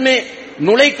கருத்துமே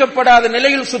நுழைக்கப்படாத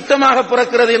நிலையில் சுத்தமாக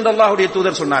பிறக்கிறது என்று அல்லாஹ்வுடைய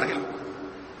தூதர் சொன்னார்கள்.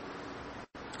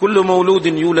 குல்லு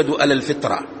மௌலூதின் யூலது அலல்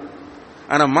ஃபித்ரா.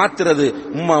 ஆனா மாத்துறது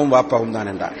உம்மாவும் வாப்பாவும்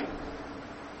தான் என்றார்கள்.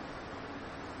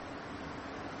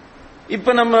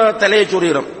 இப்ப நம்ம தலையை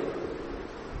சொறிகிறோம்,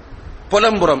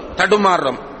 புலம்புறம்,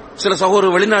 தடுமாறுறோம். சில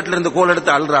சகோதரர் வெளிநாட்டில இருந்து கோல்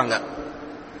எடுத்து அழுறாங்க.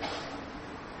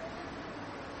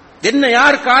 என்ன,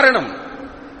 யார் காரணம்?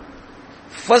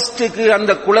 ஃபர்ஸ்டுக்கு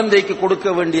அந்த குழந்தைக்கு கொடுக்க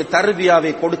வேண்டிய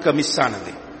தர்பியாவை கொடுக்க மிஸ்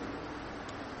ஆனது.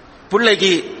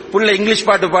 பிள்ளை இங்கிலீஷ்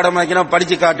பாட்டு பாடமாக்கினா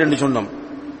படிச்சு காட்டுன்னு சொன்னோம்.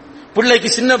 பிள்ளைக்கு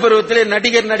சின்ன பருவத்திலே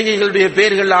நடிகர் நடிகைகளுடைய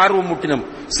பெயர்கள் ஆர்வம் முட்டினோம்.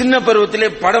 சின்ன பருவத்திலே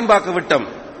படம் பார்க்க விட்டோம்.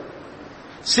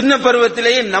 சின்ன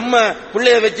பருவத்திலேயே நம்ம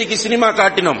பிள்ளைய வச்சுக்கு சினிமா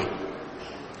காட்டினோம்.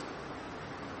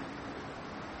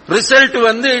 ரிசல்ட்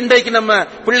இன்றைக்கு நம்ம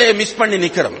பிள்ளைய மிஸ் பண்ணி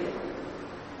நிக்கிறோம்.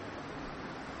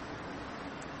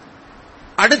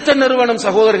 அடுத்த நிறுவனம்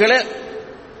சகோதரர்களே,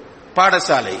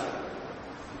 பாடசாலை.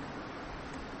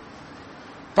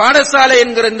 பாடசாலை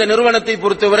என்கிற இந்த நிறுவனத்தை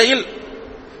பொறுத்தவரையில்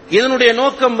இதனுடைய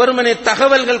நோக்கம் வெறுமனே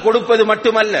தகவல்கள் கொடுப்பது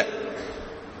மட்டுமல்ல.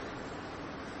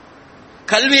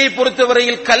 கல்வியை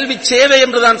பொறுத்தவரையில் கல்வி சேவை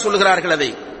என்றுதான் சொல்கிறார்கள். அதை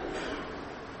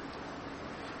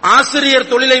ஆசிரியர்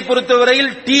தொழிலை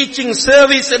பொறுத்தவரையில் டீச்சிங்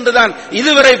சர்வீஸ் என்றுதான்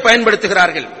இதுவரை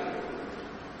பயன்படுத்துகிறார்கள்.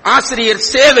 ஆசிரியர்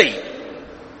சேவை.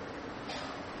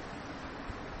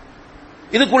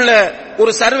 இதுக்குள்ள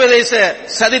ஒரு சர்வதேச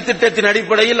சதி திட்டத்தின்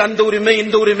அடிப்படையில் அந்த உரிமை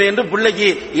இந்த உரிமை என்று பிள்ளைக்கு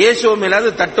ஏசவும் இல்லாது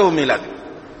தட்டவும் இல்லாது.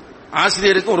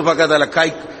 ஆசிரியருக்கு ஒரு பக்கத்தால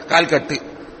கால் கட்டு.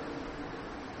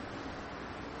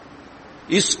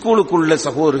 ஸ்கூலுக்குள்ள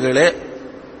சகோதரர்களே,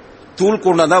 தூள்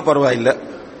கொண்டா பரவாயில்லை,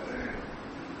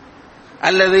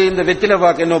 அல்லது இந்த வெத்தில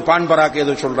பாக்க என்ன பான் பராக்க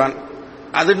ஏதோ சொல்றான்,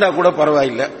 அதுண்டா கூட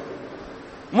பரவாயில்லை.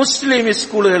 முஸ்லிம்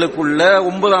ஸ்கூலுகளுக்குள்ள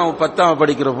 9ஆம் 10ஆம்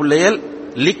படிக்கிற பிள்ளைகள்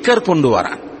லிக்கர் கொண்டு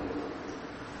வரான்.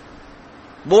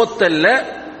 போத்தல்ல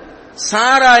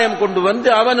சாராயம் கொண்டு வந்து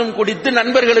அவனும் குடித்து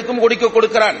நண்பர்களுக்கும்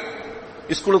கொடுக்கிறான்.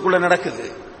 ஸ்கூலுக்குள்ள நடக்குது.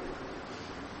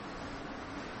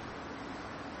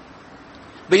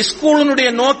 ஸ்கூலினுடைய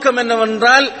நோக்கம்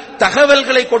என்னவென்றால்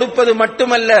தகவல்களை கொடுப்பது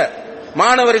மட்டுமல்ல,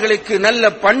 மாணவர்களுக்கு நல்ல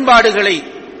பண்பாடுகளை,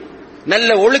 நல்ல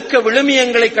ஒழுக்க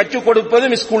விழுமியங்களை கற்றுக்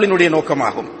கொடுப்பதும் ஸ்கூலினுடைய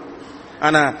நோக்கமாகும்.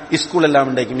 ஆனா ஸ்கூல் எல்லாம்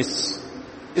இன்றைக்கு மிஸ்.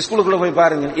 ஸ்கூலுக்குள்ள போய்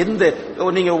பாருங்க, எந்த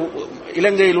நீங்க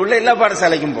இலங்கையில் உள்ள எல்லா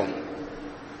பாடசாலைக்கும் போங்க,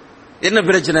 என்ன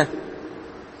பிரச்சனை?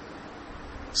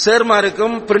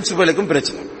 சேர்மாருக்கும் பிரின்சிபலுக்கும்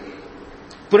பிரச்சனை.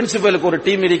 பிரின்சிபலுக்கு ஒரு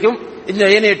டீம் இருக்கும், இந்த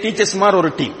ஏனைய டீச்சர்ஸ் மாதிரி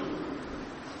ஒரு டீம்.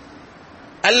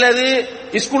 அல்லது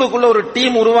ஸ்கூலுக்குள்ள ஒரு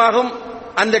டீம் உருவாகும்,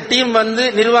 அந்த டீம்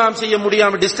நிர்வாகம் செய்ய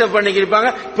முடியாம டிஸ்டர்ப் பண்ணி இருப்பாங்க.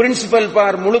 பிரின்சிபல்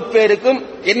பார் முழு பேருக்கும்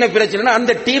என்ன பிரச்சனை,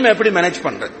 அந்த டீம் எப்படி மேனேஜ்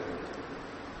பண்றது?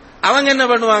 அவங்க என்ன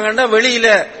பண்ணுவாங்கன்னா, வெளியில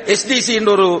எஸ்டிசி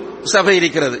ஒரு சபை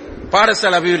இருக்கிறது,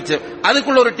 பாடசாலை அபிவிருத்தி,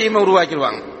 அதுக்குள்ள ஒரு டீமை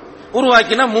உருவாக்கிடுவாங்க.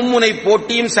 உருவாக்கினா மும்முனை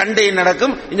போட்டியும் சண்டையும்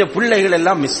நடக்கும். இந்த பிள்ளைகள்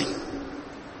எல்லாம் மிஸ்ஸிங்.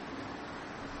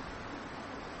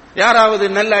 யாராவது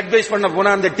நல்ல அட்வைஸ் பண்ண போனா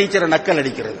அந்த டீச்சரை நக்கல்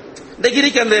அடிக்கிறது.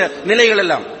 இன்றைக்கு அந்த நிலைகள்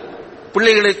எல்லாம்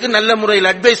பிள்ளைகளுக்கு நல்ல முறையில்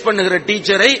அட்வைஸ் பண்ணுகிற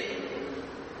டீச்சரை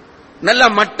நல்ல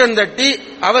மட்டம் தட்டி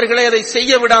அவர்களை அதை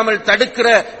செய்ய விடாமல் தடுக்கிற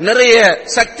நிறைய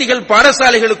சக்திகள்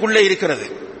பாடசாலைகளுக்குள்ளே இருக்கிறது.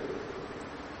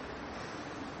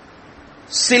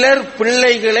 சிலர்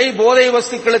பிள்ளைகளை போதை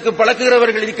வஸ்துக்களுக்கு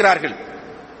பழக்குகிறவர்கள் இருக்கிறார்கள்.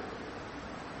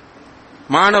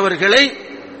 மாணவர்களை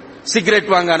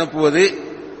சிகரெட் வாங்க அனுப்புவது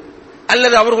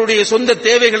அல்லது அவர்களுடைய சொந்த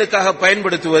தேவைகளுக்காக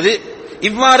பயன்படுத்துவது,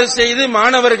 இவ்வாறு செய்து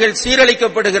மாணவர்கள்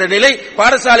சீரழிக்கப்படுகிற நிலை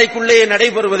பாடசாலைக்குள்ளேயே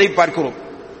நடைபெறுவதை பார்க்கிறோம்.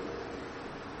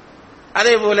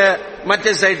 அதே போல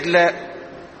மற்ற சைட்ல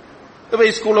இப்ப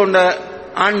ஸ்கூல் ஒன்ற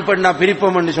ஆண் பெண்ணா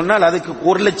பிரிப்போம் என்று சொன்னால் அதுக்கு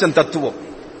 1,00,000 தத்துவம்.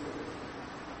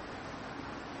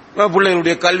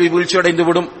 பிள்ளைகளுடைய கல்வி வீழ்ச்சி அடைந்து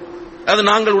விடும், அது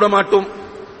நாங்கள் விடமாட்டோம்,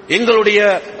 எங்களுடைய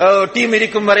டீம்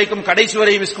இருக்கும் வரைக்கும் கடைசி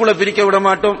வரை ஸ்கூலை பிரிக்க விட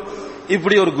மாட்டோம்.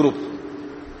 இப்படி ஒரு குரூப்.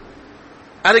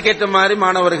 அதுக்கேற்ற மாதிரி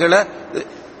மாணவர்களை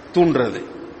தூண்டுறது.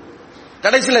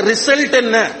 கடைசியில் ரிசல்ட்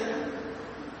என்ன?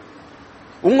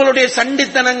 உங்களுடைய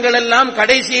சண்டித்தனங்கள் எல்லாம்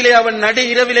கடைசியிலே அவன் நடு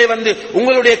இரவிலே வந்து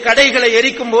உங்களுடைய கடைகளை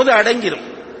எரிக்கும் போது அடங்கிடும்.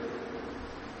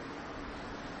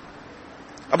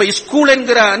 அப்ப ஸ்கூல்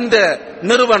என்கிற அந்த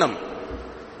நிறுவனம்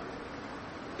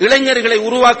இளைஞர்களை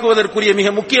உருவாக்குவதற்குரிய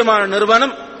மிக முக்கியமான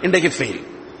நிறுவனம் இன்றைக்கு ஃபெயில்.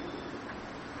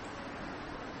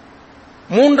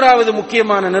 மூன்றாவது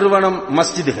முக்கியமான நிறுவனம்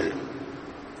மஸ்ஜிதுகள்,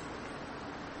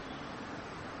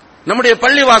 நம்முடைய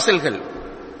பள்ளிவாசல்கள்.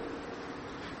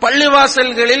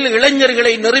 பள்ளிவாசல்களில்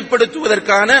இளைஞர்களை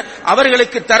நெறிப்படுத்துவதற்கான,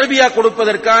 அவர்களுக்கு தர்பியா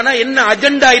கொடுப்பதற்கான என்ன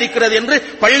அஜெண்டா இருக்கிறது என்று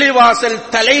பள்ளிவாசல்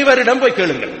தலைவரிடம் போய்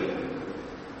கேளுங்கள்.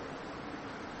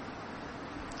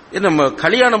 நம்ம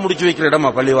கல்யாணம் முடிச்சு வைக்கிற இடமா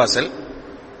பள்ளிவாசல்?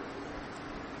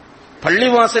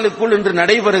 பள்ளிவாசலுக்குள் இன்று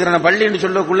நடைபெறுகிற பள்ளி என்று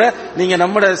சொல்லக்குள்ள நீங்க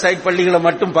நம்ம சைட் பள்ளிகளை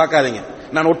மட்டும் பார்க்காதீங்க.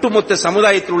 நான் ஒட்டுமொத்த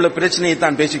சமுதாயத்தில் உள்ள பிரச்சனையை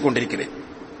தான் பேசிக் கொண்டிருக்கிறேன்.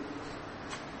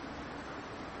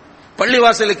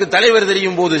 பள்ளிவாசலுக்கு தலைவர்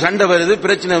தெரியும் போது சண்டை வருது,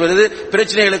 பிரச்சனை வருது.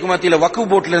 பிரச்சனைகளுக்கு மத்தியில் வக்ஃப்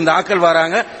போர்ட்ல இருந்து ஆக்கள்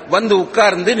வராங்க, வந்து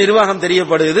உட்கார்ந்து நிர்வாகம்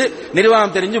தெரியப்படுது.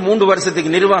 நிர்வாகம் தெரிஞ்சு 3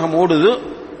 வருஷத்துக்கு நிர்வாகம் ஓடுது.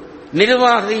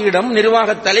 நிர்வாகியிடம்,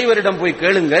 நிர்வாக தலைவரிடம் போய்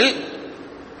கேளுங்கள்,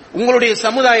 உங்களுடைய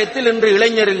சமுதாயத்தில் இன்று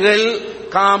இளைஞர்கள்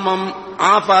காமம்,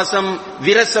 ஆபாசம்,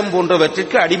 விரசம்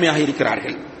போன்றவற்றிற்கு அடிமையாக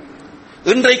இருக்கிறார்கள்.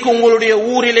 இன்றைக்கு உங்களுடைய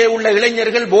ஊரிலே உள்ள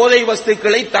இளைஞர்கள் போதை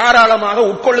வஸ்துக்களை தாராளமாக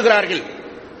உட்கொள்கிறார்கள்.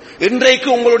 இன்றைக்கு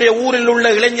உங்களுடைய ஊரில் உள்ள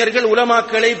இளைஞர்கள்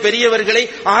உலமாக்களை, பெரியவர்களை,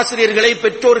 ஆசிரியர்களை,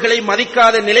 பெற்றோர்களை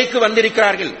மதிக்காத நிலைக்கு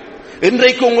வந்திருக்கிறார்கள்.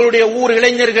 இன்றைக்கு உங்களுடைய ஊர்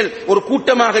இளைஞர்கள் ஒரு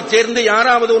கூட்டமாக சேர்ந்து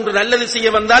யாராவது ஒன்று நல்லது செய்ய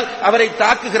வந்தால் அவரை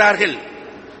தாக்குகிறார்கள்.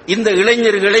 இந்த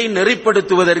இளைஞர்களை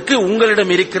நெறிப்படுத்துவதற்கு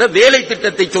உங்களிடம் இருக்கிற வேலை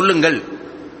திட்டத்தை சொல்லுங்கள்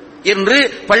என்று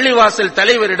பள்ளிவாசல்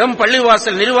தலைவரிடம்,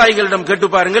 பள்ளிவாசல் நிர்வாகிகளிடம் கேட்டு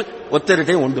பாருங்கள்.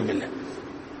 ஒத்தரிட்டே ஒன்றுமில்லை,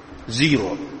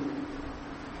 ஜீரோ.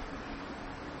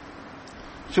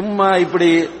 சும்மா இப்படி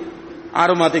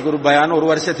 6 மாதத்துக்கு ஒரு பயான், 1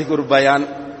 வருஷத்துக்கு ஒரு பயான்,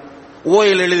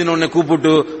 ஓஎல் எழுதினொன்னு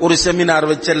கூப்பிட்டு ஒரு செமினார்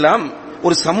வச்செல்லாம்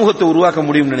ஒரு சமூகத்தை உருவாக்க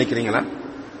முடியும் நினைக்கிறீங்களா?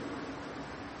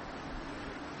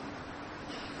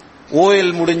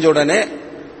 ஓஎல் முடிஞ்ச உடனே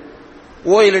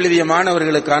ஓஎல் எழுதிய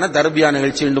மாணவர்களுக்கான தர்பியா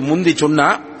நிகழ்ச்சி என்று முந்தி சொன்னா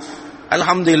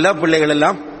அல்ஹம்துலில்லாஹ் பிள்ளைகள்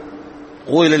எல்லாம்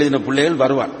ஓஎல் எழுதின பிள்ளைகள்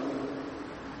வருவார்.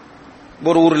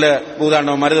 ஒரு ஊர்ல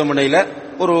உதாரணம் மருதமனையில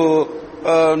ஒரு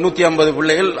 150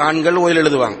 பிள்ளைகள் ஆண்கள் ஓஎல்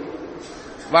எழுதுவாங்க.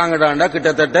 வாங்கடாண்டா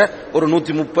கிட்டத்தட்ட ஒரு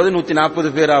 130, 140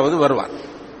 பேராவது வருவார்.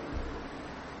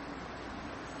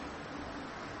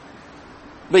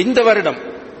 இந்த வருடம்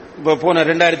போன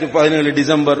 2017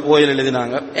 டிசம்பர் ஓஎல்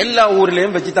எழுதினாங்க. எல்லா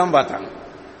ஊர்லயும் வச்சுதான் பார்த்தாங்க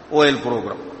ஓஎல்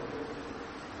ப்ரோக்ராம்.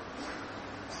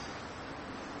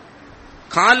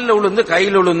 காலில் விழுந்து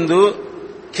கையில் விழுந்து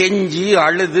கெஞ்சி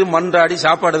அழுது மன்றாடி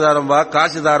சாப்பாடு தாரம்பா,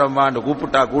 காசு தாரம்பான்னு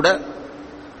கூப்பிட்டா கூட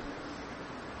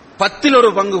 10ல்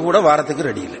 1 பங்கு கூட வாரத்துக்கு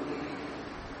ரெடி இல்லை.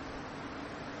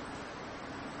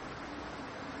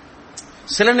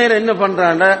 சில நேரம் என்ன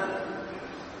பண்றான்,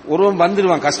 ஒருவன்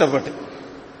வந்துடுவான் கஷ்டப்பட்டு,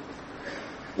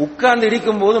 உட்கார்ந்து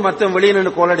இருக்கும் போது மற்றவன் வெளியே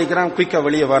நின்று கோல் அடிக்கிறான், குயிக்கா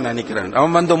வெளியே வா நினைக்கிறான்.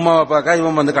 அவன் வந்து உமாவை பார்க்க,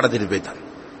 இவன் வந்து கடத்திட்டு போய்த்தான்.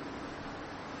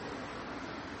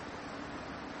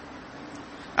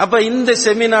 அப்ப இந்த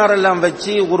செமினார் எல்லாம்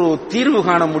வச்சு ஒரு தீர்வு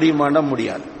காண முடியுமாண்டா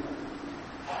முடியாது.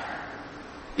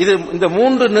 இது இந்த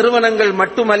 3 நிறுவனங்கள்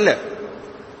மட்டுமல்ல,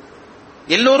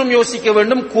 எல்லோரும் யோசிக்க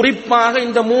வேண்டும். குறிப்பாக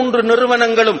இந்த 3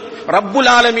 நிறுவனங்களும் ரப்புல்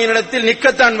ஆலமீனிடத்தில்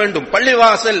நிற்கத்தான் வேண்டும்.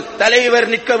 பள்ளிவாசல் தலைவர்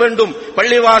நிற்க வேண்டும்,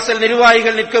 பள்ளிவாசல்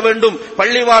நிர்வாகிகள் நிற்க வேண்டும்,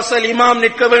 பள்ளிவாசல் இமாம்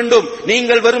நிற்க வேண்டும்.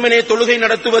 நீங்கள் வெறுமனே தொழுகை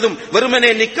நடத்துவதும் வெறுமனே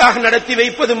நிக்காஹ் நடத்தி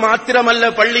வைப்பதும் மாத்திரமல்ல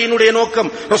பள்ளியினுடைய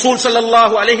நோக்கம். ரசூல்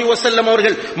ஸல்லல்லாஹு அலைஹி வஸல்லம்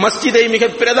அவர்கள் மஸ்ஜிதை மிக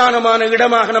பிரதானமான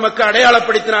இடமாக நமக்கு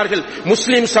அடையாளப்படுத்தினார்கள்.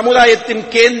 முஸ்லிம் சமுதாயத்தின்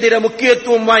கேந்திர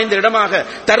முக்கியத்துவம் வாய்ந்த இடமாக,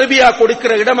 தர்பியா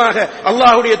கொடுக்கிற இடமாக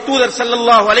அல்லாஹ்வுடைய தூதர்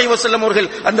ஸல்லல்லாஹு அலைஹி வஸல்லம் அவர்கள்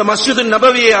அந்த மஸ்ஜிது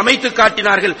நபவியை அமைத்து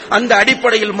காட்டினார்கள். அந்த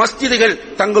அடிப்படையில் மஸ்ஜிதுகள்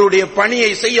தங்களுடைய பணியை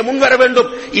செய்ய முன்வர வேண்டும்.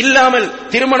 இல்லாமல்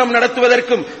திருமணம்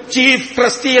நடத்துவதற்கும் சீஃப்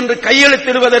ட்ரஸ்டி என்று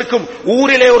கையெழுத்திடுவதற்கும்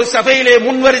ஊரிலே ஒரு சபையிலே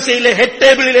முன்வரிசையிலே ஹெட்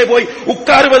டேபிளிலே போய்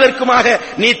உட்காருவதற்குமாக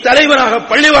நீ தலைவராக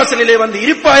பள்ளிவாசலிலே வந்து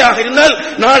இருப்பாயாக இருந்தால்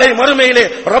நாளை மறுமையிலே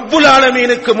ரப்புல்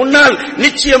ஆலமீனுக்கு முன்னால்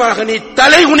நிச்சயமாக நீ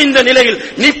தலை குனிந்த நிலையில்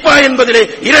நிற்பாய் என்பதிலே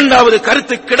 2வது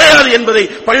கருத்து கிடையாது என்பதை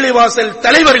பள்ளிவாசல்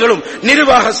தலைவர்களும்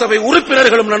நிர்வாக சபை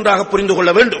உறுப்பினர்களும் நன்றாக புரிந்து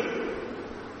கொள்ள வேண்டும்.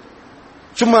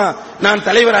 சும்மா நான்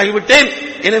தலைவராகிவிட்டேன்,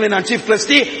 எனவே நான் சீஃப்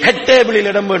ட்ரஸ்டி, ஹெட் டேபிளில்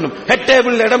இடம் வேண்டும், ஹெட்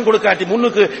டேபிளில் இடம் கொடுக்காட்டி,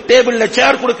 முன்னுக்கு டேபிள்ல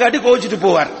சேர் கொடுக்காட்டி கோச்சிட்டு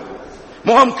போவார்.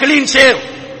 முகம் கிளீன் ஷேவ்,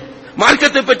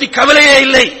 மார்க்கத்தை பற்றி கவலையே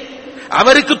இல்லை.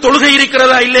 அவருக்கு தொழுகை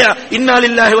இருக்கிறதா இல்லையா, இன்னா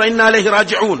லில்லாஹி வ இன்னா இலைஹி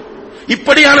ராஜிஊன்.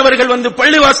 இப்படியானவர்கள் வந்து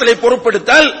பள்ளிவாசலை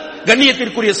பொறுப்படுத்தால்,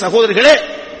 கண்ணியத்திற்குரிய சகோதரர்களே,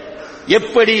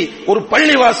 எப்படி ஒரு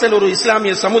பள்ளிவாசல் ஒரு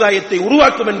இஸ்லாமிய சமுதாயத்தை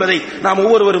உருவாக்கும் என்பதை நாம்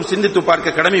ஒவ்வொருவரும் சிந்தித்து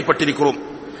பார்க்க கடமைப்பட்டிருக்கிறோம்.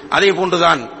 அதே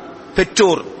போன்றுதான்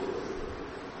பெற்றோர்,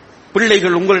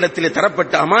 பிள்ளைகள் உங்களிடத்திலே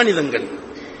தரப்பட்ட அமானிதங்கள்.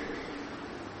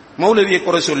 மௌலவியை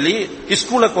குறை சொல்லி,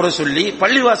 ஸ்கூலை குறை சொல்லி,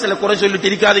 பள்ளிவாசலை குறை சொல்லிட்டு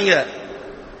இருக்காதீங்க.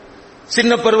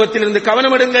 சின்ன பருவத்திலிருந்து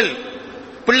கவனம் எடுங்கள்.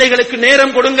 பிள்ளைகளுக்கு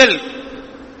நேரம் கொடுங்கள்.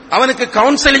 அவனுக்கு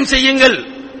கவுன்சிலிங் செய்யுங்கள்.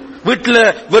 வீட்டில்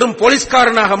வெறும்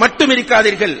போலீஸ்காரனாக மட்டும்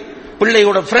இருக்காதீர்கள்.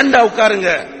 பிள்ளையோட ஃப்ரெண்டா உட்காருங்க.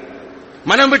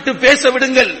 மனம் விட்டு பேச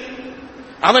விடுங்கள்.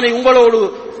 அவனை உங்களோடு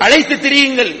அழைத்து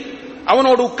திரியுங்கள்.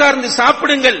 அவனோடு உட்கார்ந்து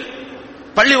சாப்பிடுங்கள்.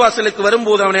 பள்ளிவாசலுக்கு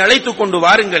வரும்போது அவனை அழைத்துக் கொண்டு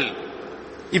வாருங்கள்.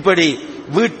 இப்படி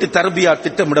வீட்டு தர்பியா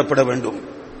திட்டமிடப்பட வேண்டும்.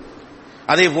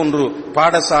 அதே போன்று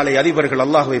பாடசாலை அதிபர்கள்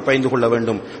அல்லாஹ்வை பயந்து கொள்ள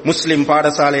வேண்டும். முஸ்லிம்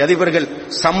பாடசாலை அதிபர்கள்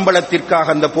சம்பளத்திற்காக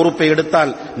அந்த பொறுப்பை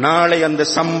எடுத்தால் நாளை அந்த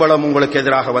சம்பளம் உங்களுக்கு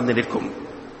எதிராக வந்து நிற்கும்.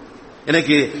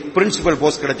 எனக்கு பிரின்சிபல்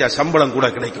போஸ்ட் கிடைச்சா சம்பளம் கூட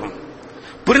கிடைக்கும்.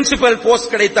 பிரின்சிபல்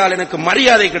போஸ்ட் கிடைத்தால் எனக்கு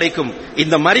மரியாதை கிடைக்கும்.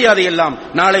 இந்த மரியாதை எல்லாம்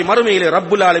நாளை மறுமையிலே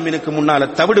ரப்புல் ஆலமீனுக்கு முன்னால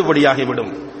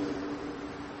தவிடுபடியாகிவிடும்.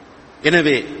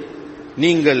 எனவே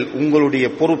நீங்கள் உங்களுடைய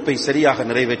பொறுப்பை சரியாக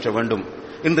நிறைவேற்ற வேண்டும்.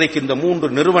 இன்றைக்கு இந்த 3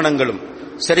 நிறுவனங்களும்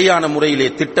சரியான முறையிலே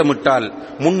திட்டமிட்டால்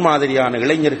முன்மாதிரியான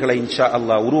இளைஞர்களை இன்ஷா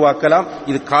அல்லாஹ் உருவாக்கலாம்.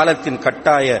 இது காலத்தின்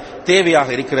கட்டாய தேவையாக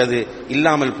இருக்கிறது.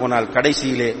 இல்லாமல் போனால்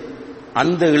கடைசியிலே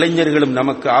அந்த இளைஞர்களும்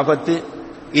நமக்கு ஆபத்து,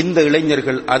 இந்த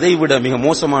இளைஞர்கள் அதைவிட மிக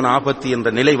மோசமான ஆபத்து என்ற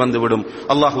நிலை வந்துவிடும்.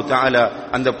 அல்லாஹு தஆலா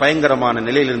அந்த பயங்கரமான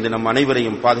நிலையிலிருந்து நம்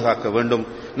அனைவரையும் பாதுகாக்க வேண்டும்.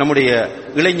 நம்முடைய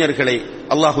இளைஞர்களை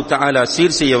அல்லாஹு தஆலா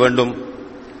சீர் செய்ய வேண்டும்.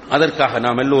 அதற்காக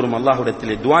நாம் எல்லோரும்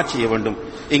அல்லாஹ்விடத்திலே துஆ செய்ய வேண்டும்.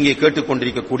 இங்கே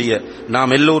கேட்டுக்கொண்டிருக்கக்கூடிய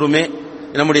நாம் எல்லோருமே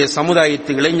நம்முடைய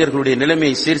சமுதாயத்து இளைஞர்களுடைய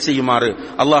நிலைமையை சீர் செய்யுமாறு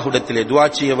அல்லாஹ்விடத்திலே துஆ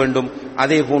செய்ய வேண்டும்.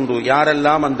 அதே போன்று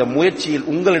யாரெல்லாம் அந்த முயற்சியில்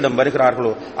உங்களிடம்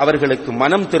வருகிறார்களோ அவர்களுக்கு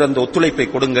மனம் திறந்த ஒத்துழைப்பை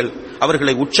கொடுங்கள்.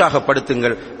 அவர்களை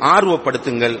உற்சாகப்படுத்துங்கள்,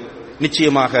 ஆர்வப்படுத்துங்கள்.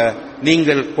 நிச்சயமாக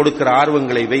நீங்கள் கொடுக்கிற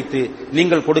ஆர்வங்களை வைத்து,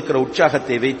 நீங்கள் கொடுக்கிற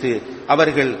உற்சாகத்தை வைத்து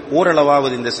அவர்கள்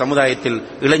ஓரளவாவது இந்த சமுதாயத்தில்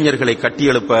இளைஞர்களை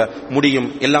கட்டியெழுப்ப முடியும்.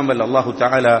 எல்லாம் வல்ல அல்லாஹு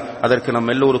தஆலா அதற்கு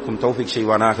நம் எல்லோருக்கும் தௌஃபீக்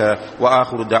செய்வானாக. வ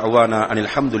ஆகிரு தஅவானா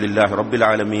அனில் ஹம்துலில்லாஹி ரப்பில்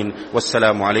ஆலமீன்.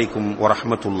 வஸ்ஸலாமு அலைக்கும் வ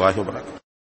ரஹ்மத்துல்லாஹி வ பரகாத்துஹு.